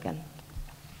ritual again.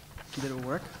 Did it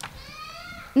work?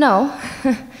 No,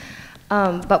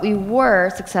 but we were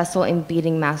successful in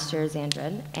beating Master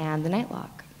Xandred and the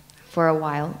Nightlock, for a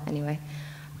while anyway.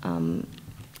 In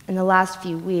the last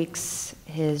few weeks,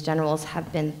 his generals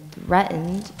have been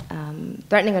threatening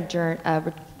a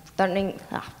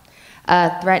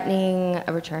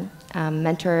return.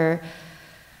 Mentor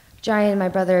Jai and my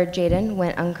brother Jaden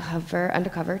went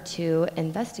undercover to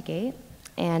investigate,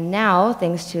 and now,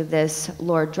 thanks to this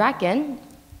Lord Draken,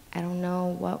 I don't know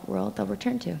what world they'll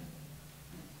return to.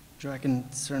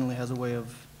 Draken certainly has a way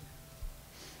of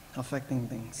affecting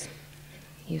things.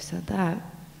 You said that.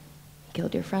 He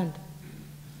killed your friend.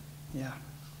 Yeah.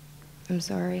 I'm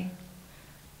sorry.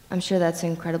 I'm sure that's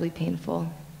incredibly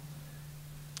painful.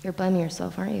 You're blaming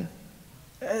yourself, aren't you?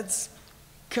 It's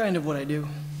kind of what I do.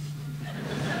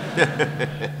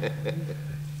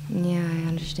 Yeah, I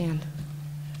understand.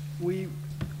 We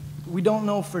don't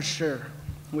know for sure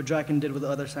what Draken did with the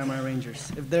other Samurai Rangers.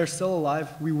 If they're still alive,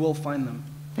 we will find them.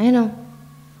 I know.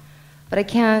 But I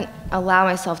can't allow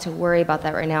myself to worry about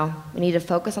that right now. We need to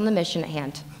focus on the mission at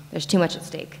hand. There's too much at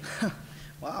stake.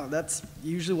 Wow, that's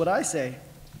usually what I say.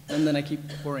 And then I keep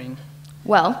worrying.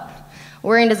 Well,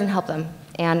 worrying doesn't help them.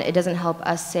 And it doesn't help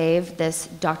us save this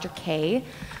Dr. K.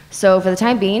 So for the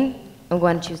time being, I'm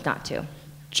going to choose not to.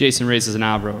 Jason raises an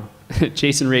eyebrow.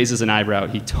 Jason raises an eyebrow.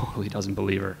 He totally doesn't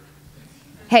believe her.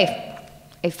 Hey,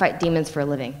 I fight demons for a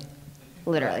living.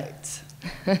 Literally.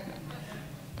 Right.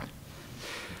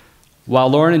 While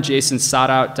Lauren and Jason sought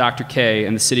out Dr. K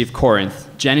in the city of Corinth,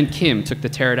 Jen and Kim took the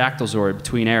pterodactyl Zord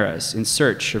between eras in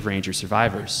search of Ranger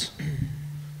survivors.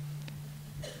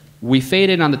 We fade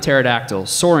in on the pterodactyl,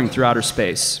 soaring through outer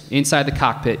space. Inside the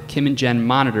cockpit, Kim and Jen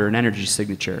monitor an energy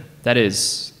signature. That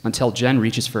is, until Jen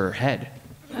reaches for her head.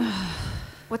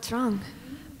 What's wrong?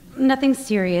 Nothing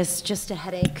serious, just a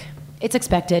headache. It's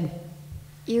expected.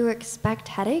 You expect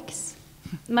headaches?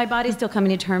 My body's still coming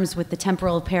to terms with the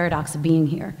temporal paradox of being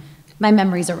here. My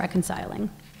memories are reconciling.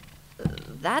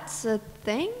 That's a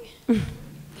thing?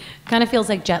 Kind of feels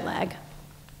like jet lag.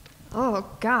 Oh,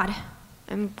 God.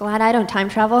 I'm glad I don't time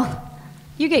travel.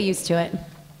 You get used to it.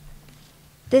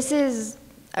 This is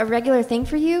a regular thing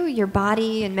for you? Your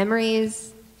body and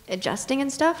memories adjusting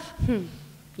and stuff?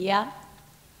 Yeah.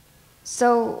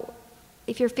 So,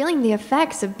 if you're feeling the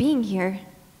effects of being here,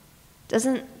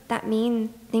 doesn't that mean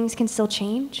things can still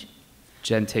change?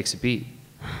 Jen takes a beat,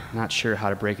 not sure how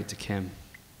to break it to Kim.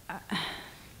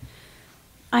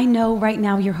 I know right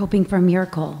now you're hoping for a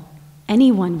miracle.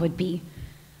 Anyone would be.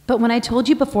 But when I told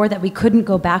you before that we couldn't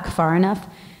go back far enough,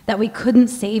 that we couldn't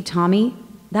save Tommy,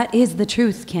 that is the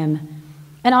truth, Kim.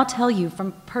 And I'll tell you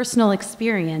from personal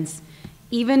experience,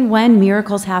 even when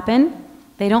miracles happen,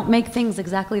 they don't make things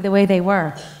exactly the way they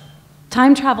were.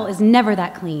 Time travel is never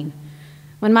that clean.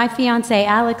 When my fiancé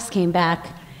Alex came back,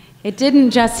 it didn't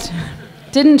just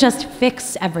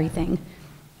fix everything.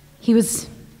 He was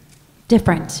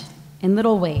different in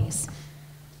little ways.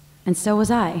 And so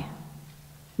was I.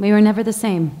 We were never the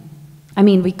same. I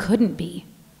mean, we couldn't be.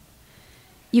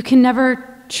 You can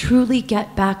never truly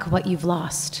get back what you've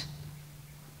lost.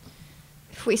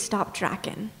 If we stop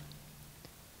Draken,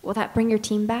 will that bring your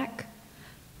team back?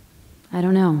 I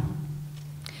don't know.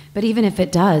 But even if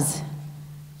it does...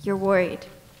 You're worried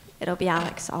it'll be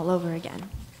Alex all over again.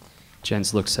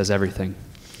 Jen's look says everything.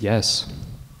 Yes.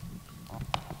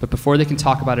 But before they can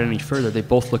talk about it any further, they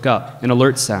both look up. An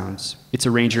alert sounds. It's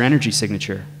a Ranger energy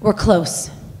signature. We're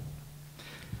close.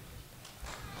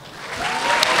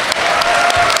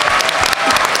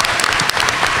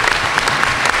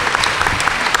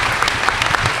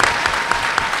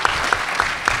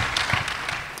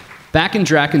 Back in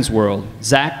Draken's world,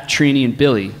 Zach, Trini, and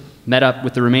Billy met up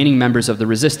with the remaining members of the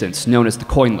Resistance, known as the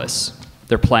Coinless.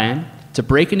 Their plan? To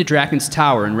break into Draken's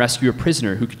tower and rescue a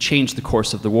prisoner who could change the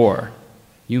course of the war.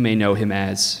 You may know him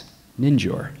as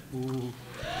Ninjor.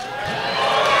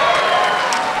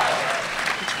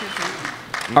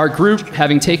 Our group,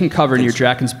 having taken cover near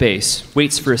Draken's base,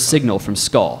 waits for a signal from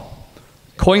Skull.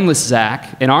 Coinless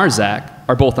Zack and our Zack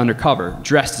are both undercover,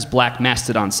 dressed as black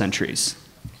mastodon sentries.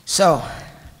 So,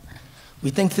 we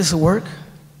think this will work?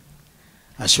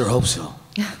 I sure hope so.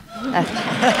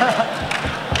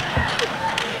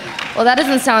 Well, that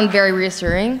doesn't sound very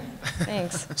reassuring.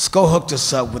 Thanks. Skull hooked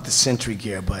us up with the sentry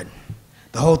gear, but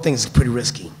the whole thing's pretty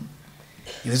risky.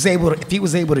 If he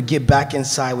was able to get back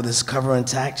inside with his cover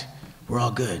intact, we're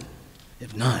all good.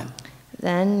 If not...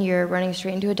 Then you're running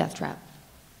straight into a death trap.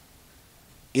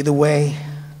 Either way,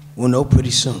 we'll know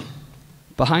pretty soon.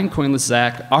 Behind Coinless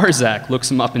Zack, our Zack looks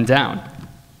him up and down.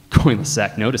 Coinless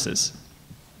Zack notices.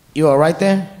 You all right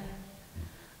there?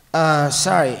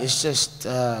 Sorry, it's just,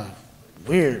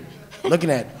 weird looking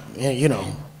at, you know.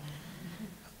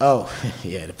 Oh,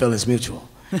 yeah, the feeling's mutual.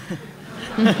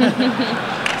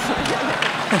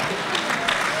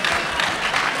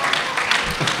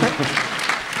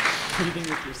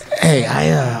 Hey,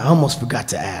 I almost forgot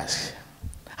to ask.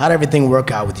 How'd everything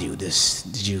work out with you?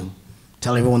 Did you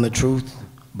tell everyone the truth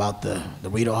about the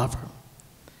Rita offer?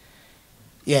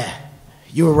 Yeah,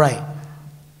 you were right.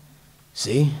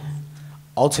 See?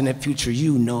 Alternate future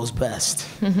you knows best.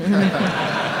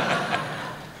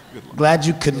 Glad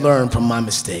you could learn from my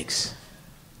mistakes.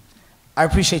 I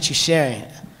appreciate you sharing.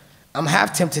 I'm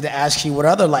half tempted to ask you what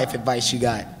other life advice you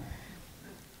got.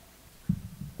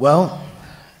 Well,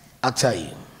 I'll tell you.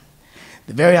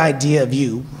 The very idea of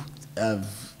you,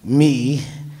 of me,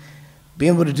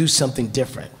 being able to do something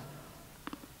different.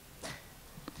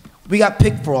 We got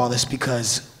picked for all this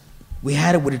because we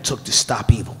had it what it took to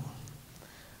stop evil.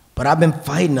 But I've been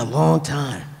fighting a long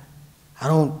time. I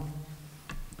don't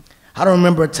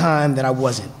remember a time that I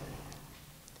wasn't.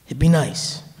 It'd be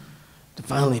nice to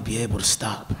finally be able to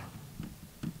stop.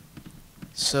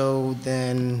 So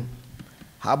then,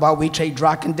 how about we trade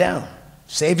Draken down,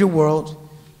 save your world,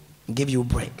 and give you a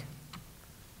break?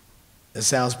 That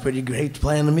sounds pretty great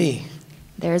plan to me.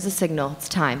 There's a signal. It's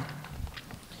time.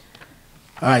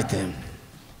 All right then.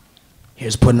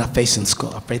 Here's putting our faith in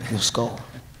Skull.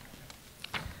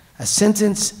 A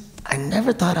sentence I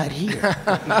never thought I'd hear. I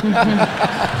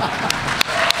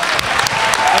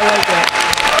like that.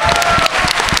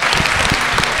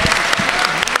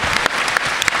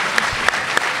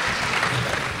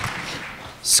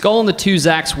 Skull and the two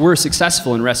Zacks were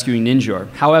successful in rescuing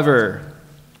Ninjor. However,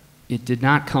 it did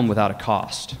not come without a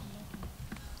cost.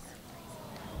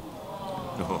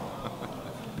 How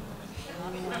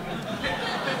do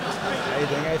you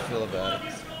think I feel about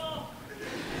it?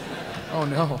 Oh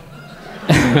no.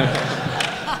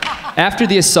 After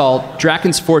the assault,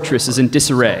 Draken's fortress is in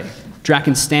disarray.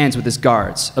 Draken stands with his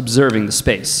guards, observing the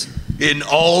space. In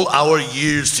all our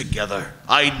years together,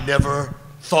 I never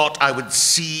thought I would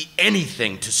see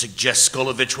anything to suggest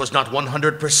Skolovich was not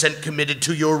 100% committed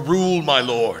to your rule, my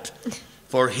lord.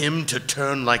 For him to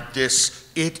turn like this,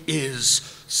 it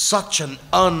is such an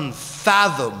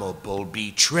unfathomable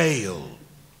betrayal.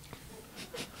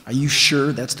 Are you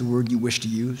sure that's the word you wish to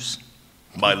use?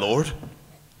 My lord?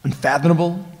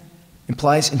 Unfathomable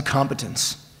implies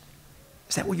incompetence.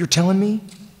 Is that what you're telling me?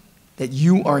 That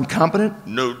you are incompetent?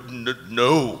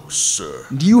 No, sir.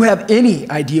 Do you have any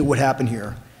idea what happened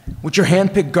here? What your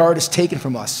hand-picked guard has taken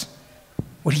from us?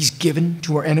 What he's given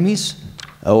to our enemies?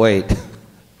 Oh, wait.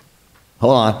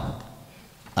 Hold on.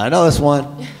 I know this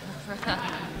one.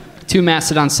 Two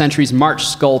Mastodon sentries march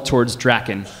Skull towards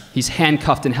Draken. He's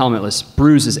handcuffed and helmetless,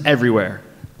 bruises everywhere.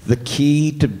 The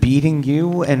key to beating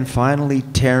you and finally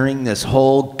tearing this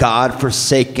whole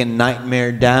godforsaken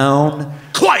nightmare down?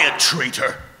 Quiet,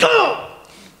 traitor! Go!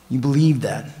 You believe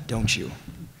that, don't you?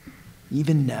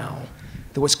 Even now,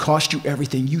 though it's cost you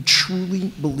everything, you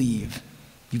truly believe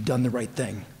you've done the right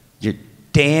thing. You're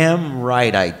damn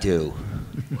right I do.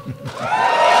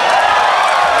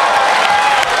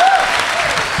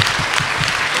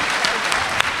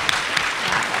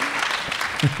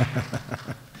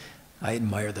 I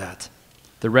admire that.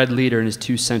 The Red Leader and his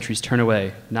two sentries turn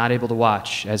away, not able to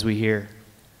watch, as we hear.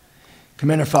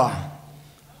 Commander Fa,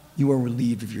 you are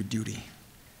relieved of your duty.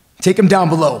 Take him down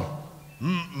below.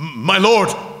 My lord!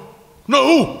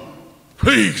 No!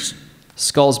 Please!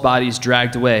 Skull's body is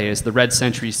dragged away as the Red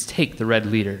sentries take the Red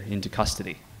Leader into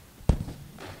custody.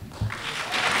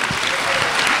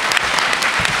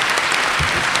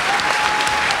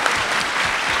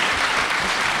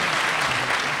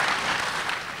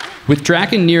 With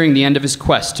Draken nearing the end of his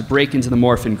quest to break into the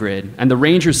Morphin Grid, and the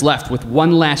Rangers left with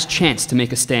one last chance to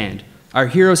make a stand, our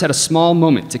heroes had a small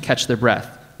moment to catch their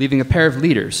breath, leaving a pair of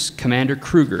leaders, Commander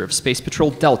Kruger of Space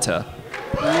Patrol Delta,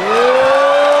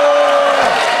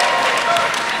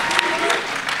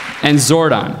 and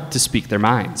Zordon to speak their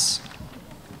minds.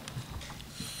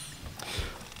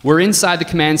 We're inside the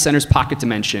command center's pocket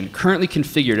dimension, currently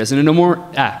configured as an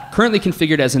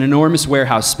enormous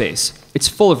warehouse space. It's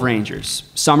full of Rangers.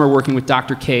 Some are working with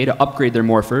Dr. K to upgrade their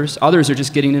morphers. Others are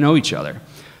just getting to know each other.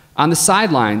 On the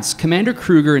sidelines, Commander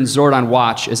Kruger and Zordon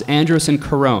watch as Andros and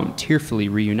Corone tearfully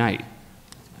reunite.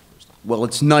 Well,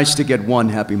 it's nice to get one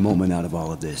happy moment out of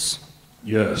all of this.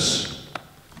 Yes.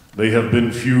 They have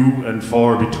been few and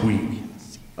far between.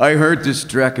 I heard this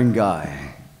Draken guy.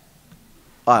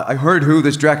 I heard who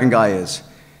this Draken guy is,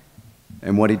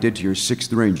 and what he did to your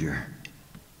 6th Ranger.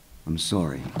 I'm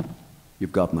sorry.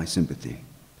 You've got my sympathy.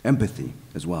 Empathy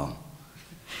as well.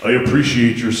 I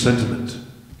appreciate your sentiment,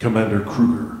 Commander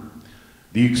Kruger.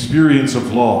 The experience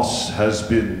of loss has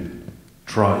been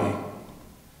trying.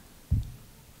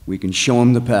 We can show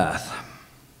him the path.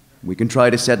 We can try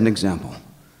to set an example.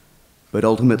 But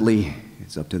ultimately,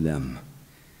 it's up to them.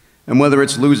 And whether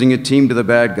it's losing a team to the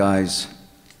bad guys,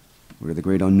 or the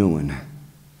great unknown,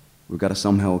 we've got to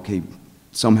somehow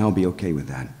be okay with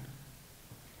that.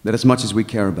 That as much as we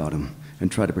care about him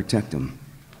and try to protect him,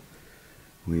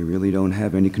 we really don't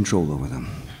have any control over them.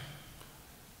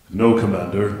 No,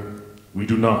 Commander, we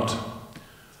do not.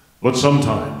 But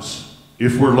sometimes,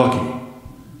 if we're lucky,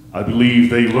 I believe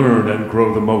they learn and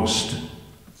grow the most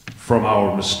from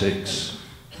our mistakes.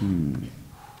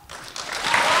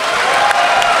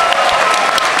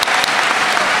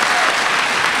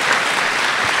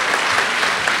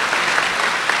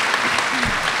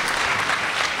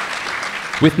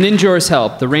 With Ninjor's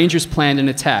help, the Rangers planned an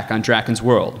attack on Draken's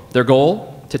world. Their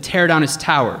goal? To tear down his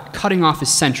tower, cutting off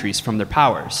his sentries from their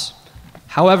powers.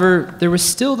 However, there was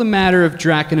still the matter of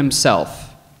Draken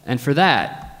himself, and for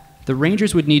that, the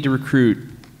Rangers would need to recruit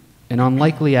an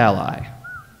unlikely ally.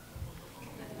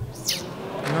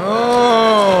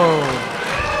 No.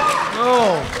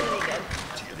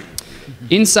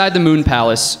 Inside the Moon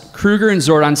Palace, Kruger and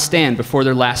Zordon stand before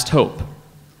their last hope,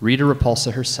 Rita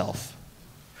Repulsa herself.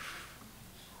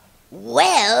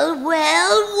 Well,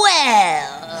 well,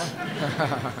 well.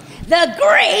 The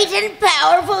great and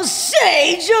powerful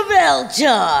sage of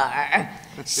Eltar,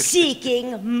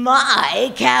 seeking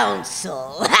my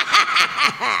counsel.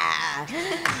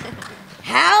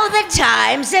 How the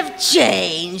times have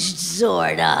changed,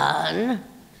 Zordon.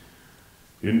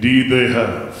 Indeed they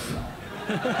have.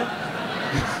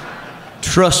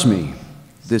 Trust me,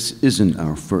 this isn't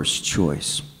our first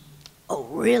choice. Oh,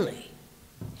 really?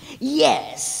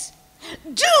 Yes.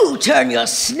 Do turn your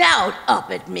snout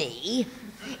up at me.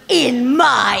 In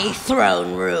my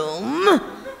throne room.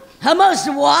 A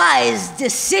most wise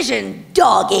decision,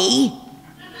 doggy.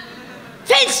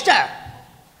 Finster!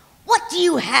 What do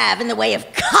you have in the way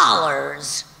of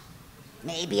collars?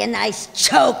 Maybe a nice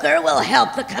choker will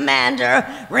help the commander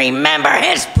remember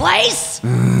his place?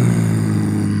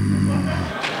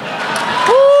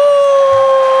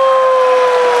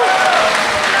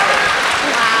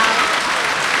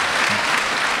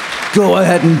 Go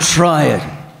ahead and try it.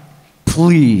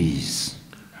 Please.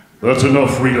 That's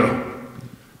enough, Rita.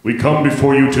 We come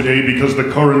before you today because the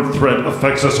current threat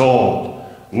affects us all.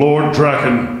 Lord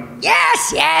Draken.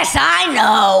 Yes, I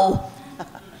know.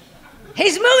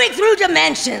 He's moving through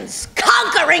dimensions,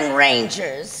 conquering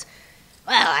Rangers.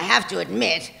 Well, I have to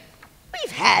admit,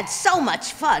 we've had so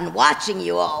much fun watching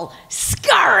you all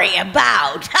scurry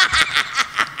about.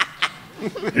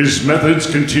 His methods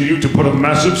continue to put a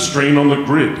massive strain on the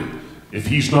grid. If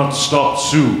he's not stopped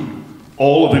soon,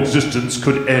 all of existence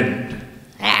could end.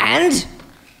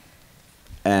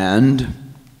 And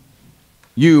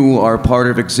you are part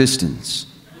of existence.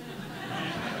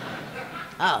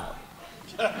 Oh.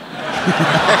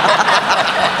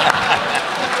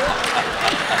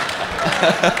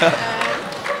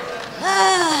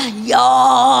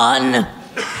 Yawn.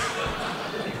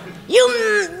 You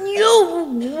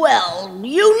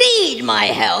need my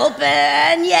help,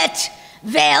 and yet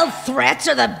veiled threats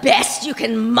are the best you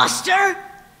can muster.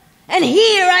 And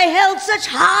here I held such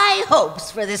high hopes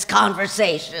for this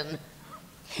conversation.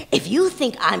 If you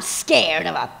think I'm scared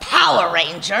of a Power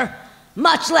Ranger,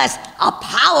 much less a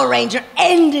Power Ranger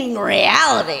ending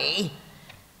reality,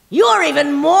 you're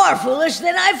even more foolish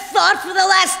than I've thought for the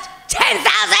last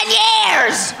 10,000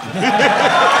 years!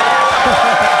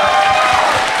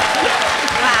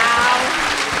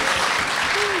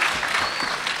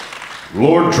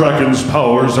 Lord Draken's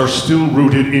powers are still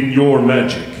rooted in your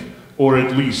magic, or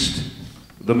at least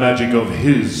the magic of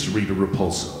his Rita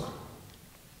Repulsa.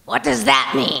 What does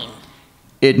that mean?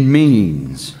 It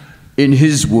means, in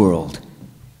his world,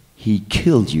 he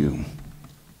killed you.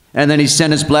 And then he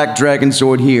sent his black dragon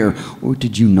sword here. Or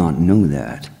did you not know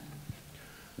that?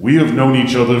 We have known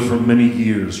each other for many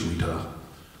years, Rita.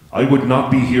 I would not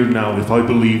be here now if I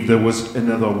believed there was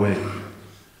another way.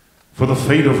 For the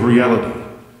fate of reality,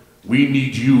 we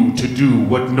need you to do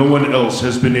what no one else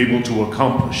has been able to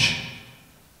accomplish.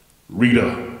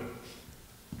 Rita,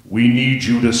 we need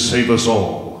you to save us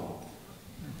all.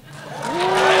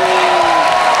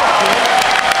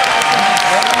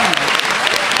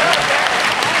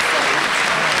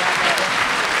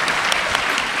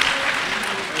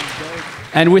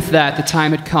 And with that, the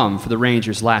time had come for the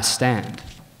Rangers' last stand.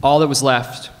 All that was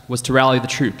left was to rally the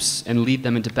troops and lead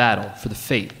them into battle for the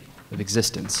fate of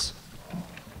existence.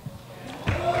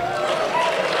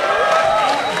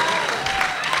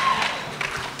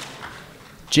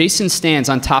 Jason stands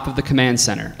on top of the command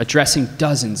center, addressing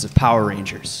dozens of Power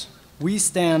Rangers. We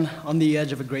stand on the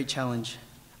edge of a great challenge.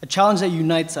 A challenge that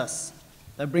unites us,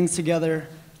 that brings together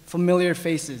familiar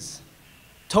faces,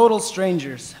 total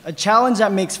strangers, a challenge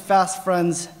that makes fast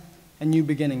friends and new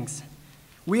beginnings.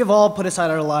 We have all put aside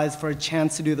our lives for a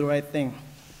chance to do the right thing.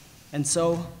 And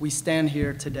so we stand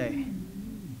here today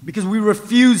because we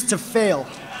refuse to fail.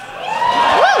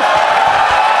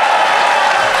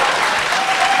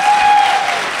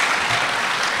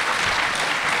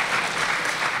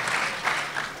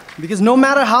 Because no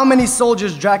matter how many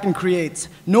soldiers Draken creates,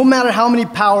 no matter how many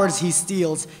powers he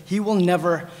steals, he will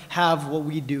never have what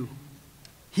we do.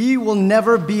 He will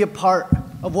never be a part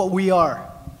of what we are.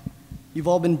 You've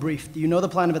all been briefed. You know the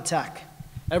plan of attack.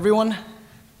 Everyone,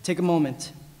 take a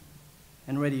moment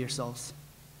and ready yourselves.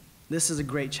 This is a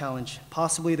great challenge,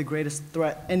 possibly the greatest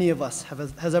threat any of us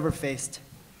has ever faced.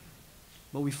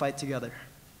 But we fight together.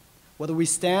 Whether we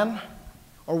stand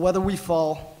or whether we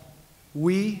fall,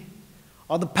 we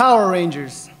are the Power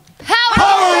Rangers.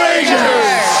 Power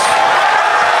Rangers!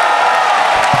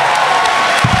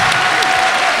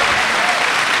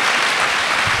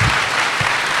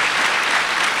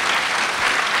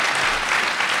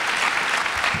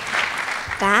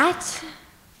 That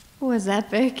was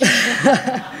epic.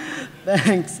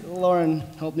 Thanks. Lauren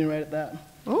helped me write that.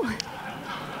 Ooh.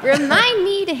 Remind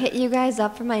me to hit you guys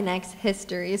up for my next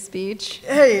history speech.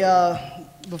 Hey,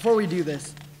 before we do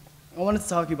this, I wanted to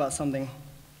talk to you about something.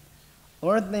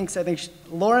 Lauren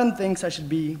thinks I should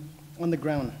be on the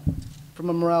ground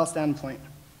from a morale standpoint,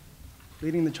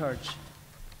 leading the charge.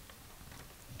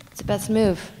 It's the best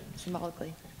move,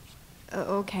 symbolically.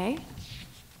 Okay.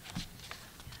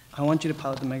 I want you to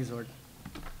pilot the Megazord.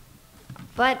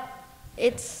 But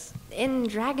it's in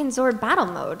Dragon Zord battle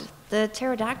mode. The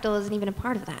pterodactyl isn't even a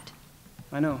part of that.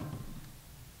 I know.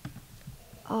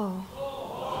 Oh.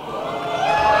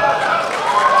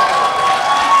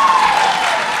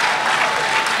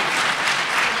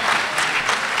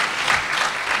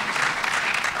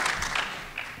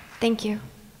 Thank you.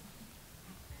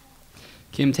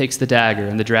 Kim takes the dagger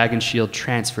and the dragon shield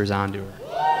transfers onto her.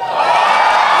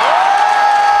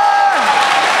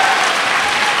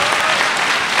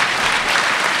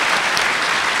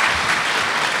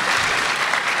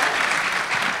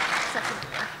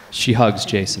 She hugs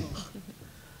Jason.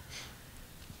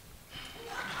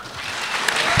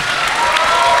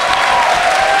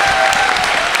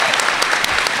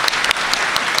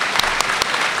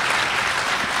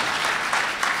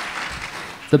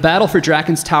 The battle for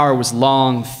Draken's Tower was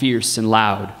long, fierce, and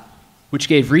loud, which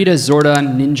gave Rita,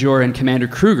 Zordon, Ninjor, and Commander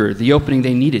Kruger the opening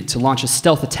they needed to launch a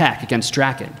stealth attack against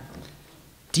Draken.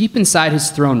 Deep inside his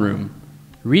throne room,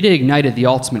 Rita ignited the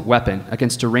ultimate weapon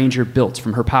against a ranger built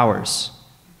from her powers,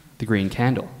 the green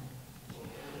candle.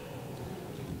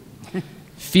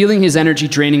 Feeling his energy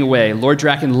draining away, Lord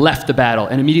Draken left the battle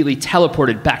and immediately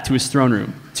teleported back to his throne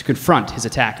room to confront his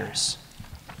attackers.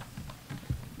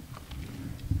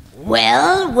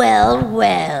 Well, well,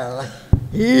 well,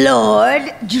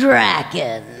 Lord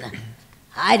Draken.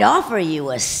 I'd offer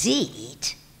you a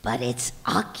seat, but it's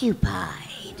occupied.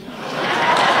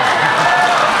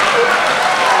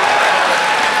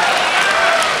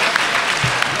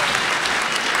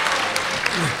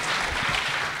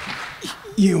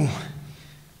 You,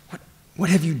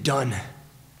 what have you done?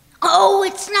 Oh,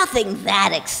 it's nothing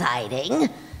that exciting.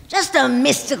 Just a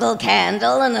mystical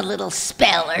candle and a little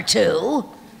spell or two.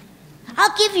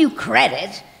 I'll give you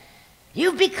credit.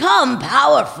 You've become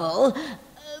powerful.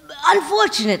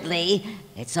 Unfortunately,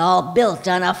 it's all built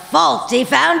on a faulty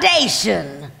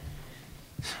foundation.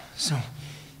 So,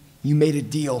 you made a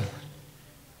deal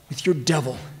with your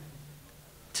devil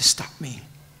to stop me.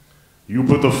 You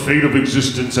put the fate of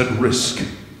existence at risk.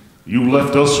 You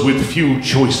left us with few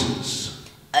choices.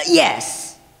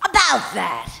 Yes, about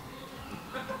that.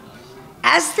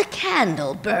 As the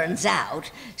candle burns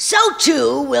out, so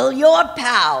too will your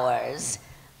powers.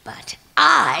 But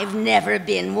I've never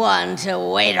been one to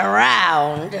wait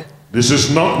around. This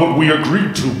is not what we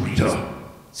agreed to, Rita.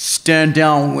 Stand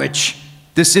down, witch.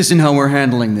 This isn't how we're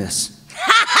handling this.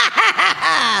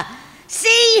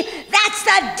 See? That's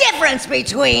the difference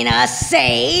between us,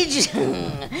 Sage.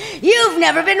 You've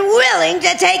never been willing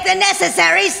to take the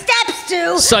necessary steps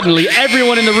to... Suddenly,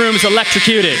 everyone in the room is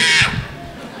electrocuted.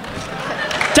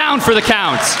 Down for the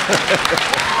count.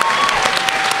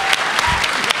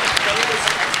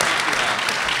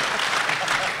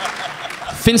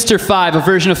 Finster 5, a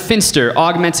version of Finster,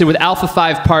 augmented with Alpha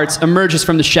 5 parts, emerges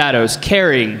from the shadows,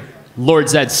 carrying Lord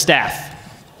Zed's staff.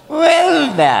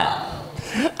 Well now,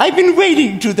 I've been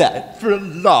waiting to that for a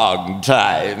long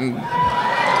time.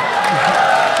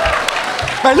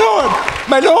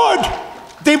 My lord,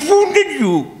 they've wounded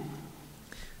you.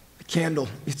 The candle,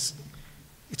 it's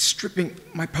stripping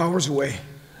my powers away.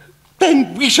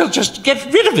 Then we shall just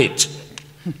get rid of it.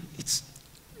 It's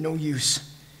no use.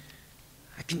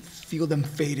 I can feel them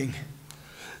fading.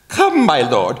 Come, my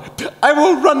lord, I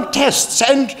will run tests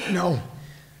and... No,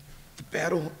 the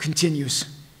battle continues.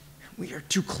 We are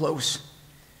too close.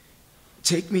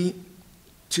 Take me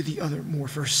to the other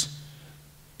morphers.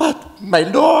 But, my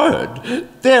lord,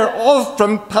 they're all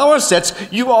from power sets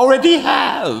you already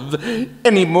have.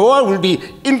 Any more will be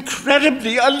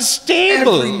incredibly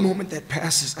unstable. Every moment that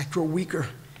passes, I grow weaker.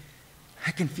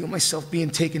 I can feel myself being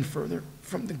taken further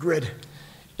from the grid.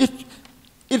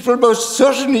 It will most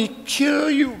certainly kill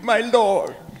you, my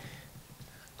lord.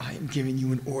 I am giving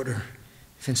you an order,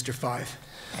 Finster 5.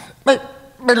 My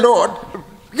lord,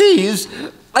 please,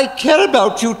 I care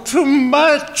about you too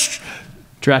much.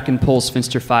 Draken pulls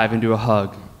Finster 5 into a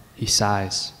hug. He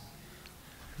sighs.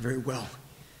 Very well.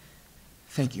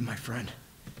 Thank you, my friend,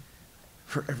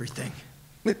 for everything.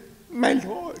 My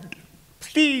lord,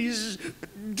 please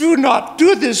do not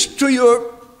do this to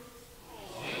your...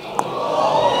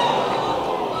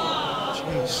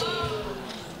 Jeez.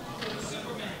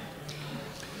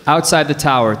 Outside the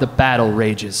tower, the battle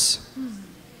rages.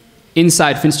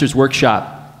 Inside Finster's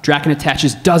workshop, Draken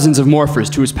attaches dozens of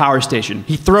morphers to his power station.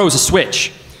 He throws a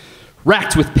switch.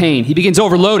 Racked with pain, he begins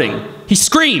overloading. He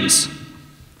screams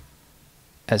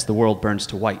as the world burns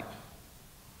to white.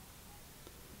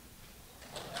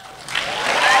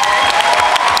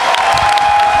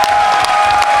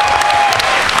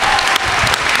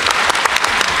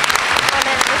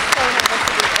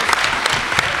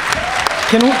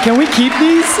 Can we keep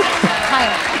these?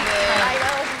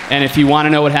 And if you want to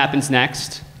know what happens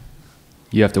next,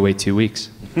 you have to wait 2 weeks.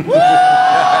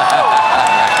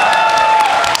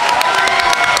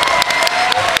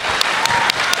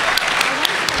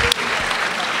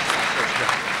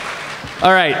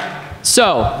 All right,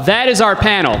 so that is our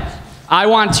panel. I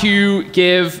want to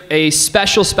give a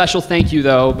special thank you,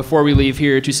 though, before we leave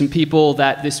here, to some people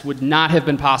that this would not have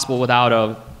been possible without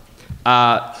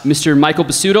Mr. Michael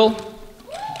Basudel,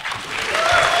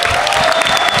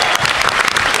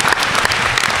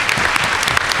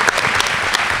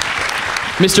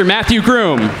 Mr. Matthew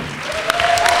Groom,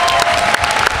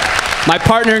 my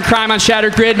partner in crime on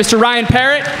Shattered Grid, Mr. Ryan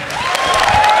Parrott,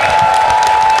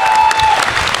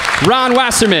 Ron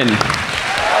Wasserman,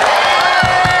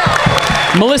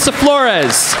 Melissa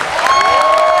Flores,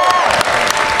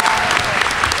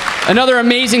 another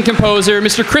amazing composer,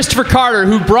 Mr. Christopher Carter,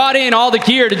 who brought in all the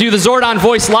gear to do the Zordon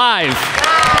voice live.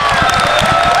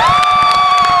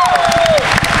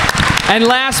 And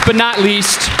last but not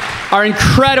least, our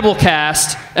incredible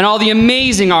cast and all the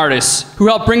amazing artists who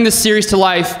helped bring this series to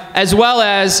life, as well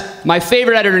as my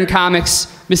favorite editor in comics,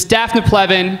 Miss Daphne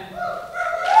Plevin.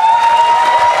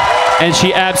 And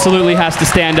she absolutely has to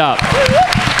stand up.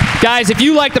 Guys, if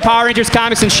you like the Power Rangers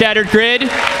comics and Shattered Grid,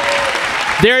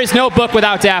 there is no book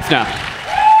without Daphne.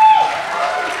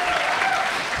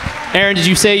 Erin, did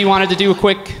you say you wanted to do a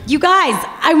quick... You guys,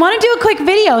 I want to do a quick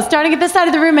video starting at this side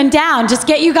of the room and down. Just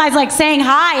get you guys like saying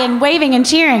hi and waving and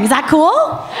cheering. Is that cool?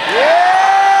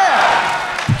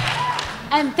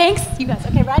 Yeah! And thanks, you guys.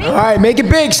 Okay, ready? All right, make it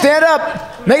big. Stand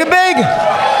up. Make it big.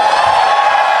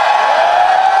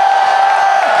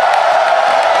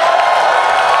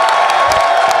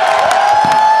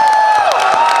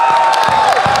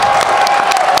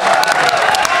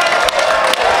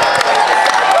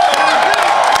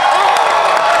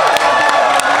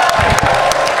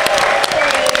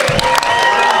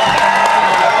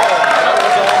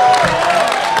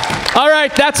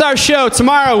 That's our show.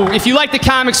 Tomorrow, if you like the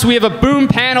comics, we have a Boom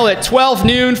panel at 12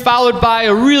 noon, followed by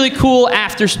a really cool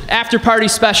after-party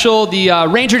special, the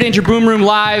Ranger Danger Boom Room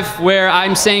Live, where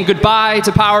I'm saying goodbye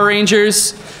to Power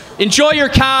Rangers. Enjoy your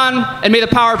con, and may the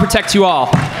power protect you all.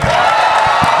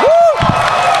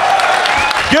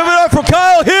 Give it up for for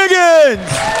Kyle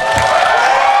Higgins.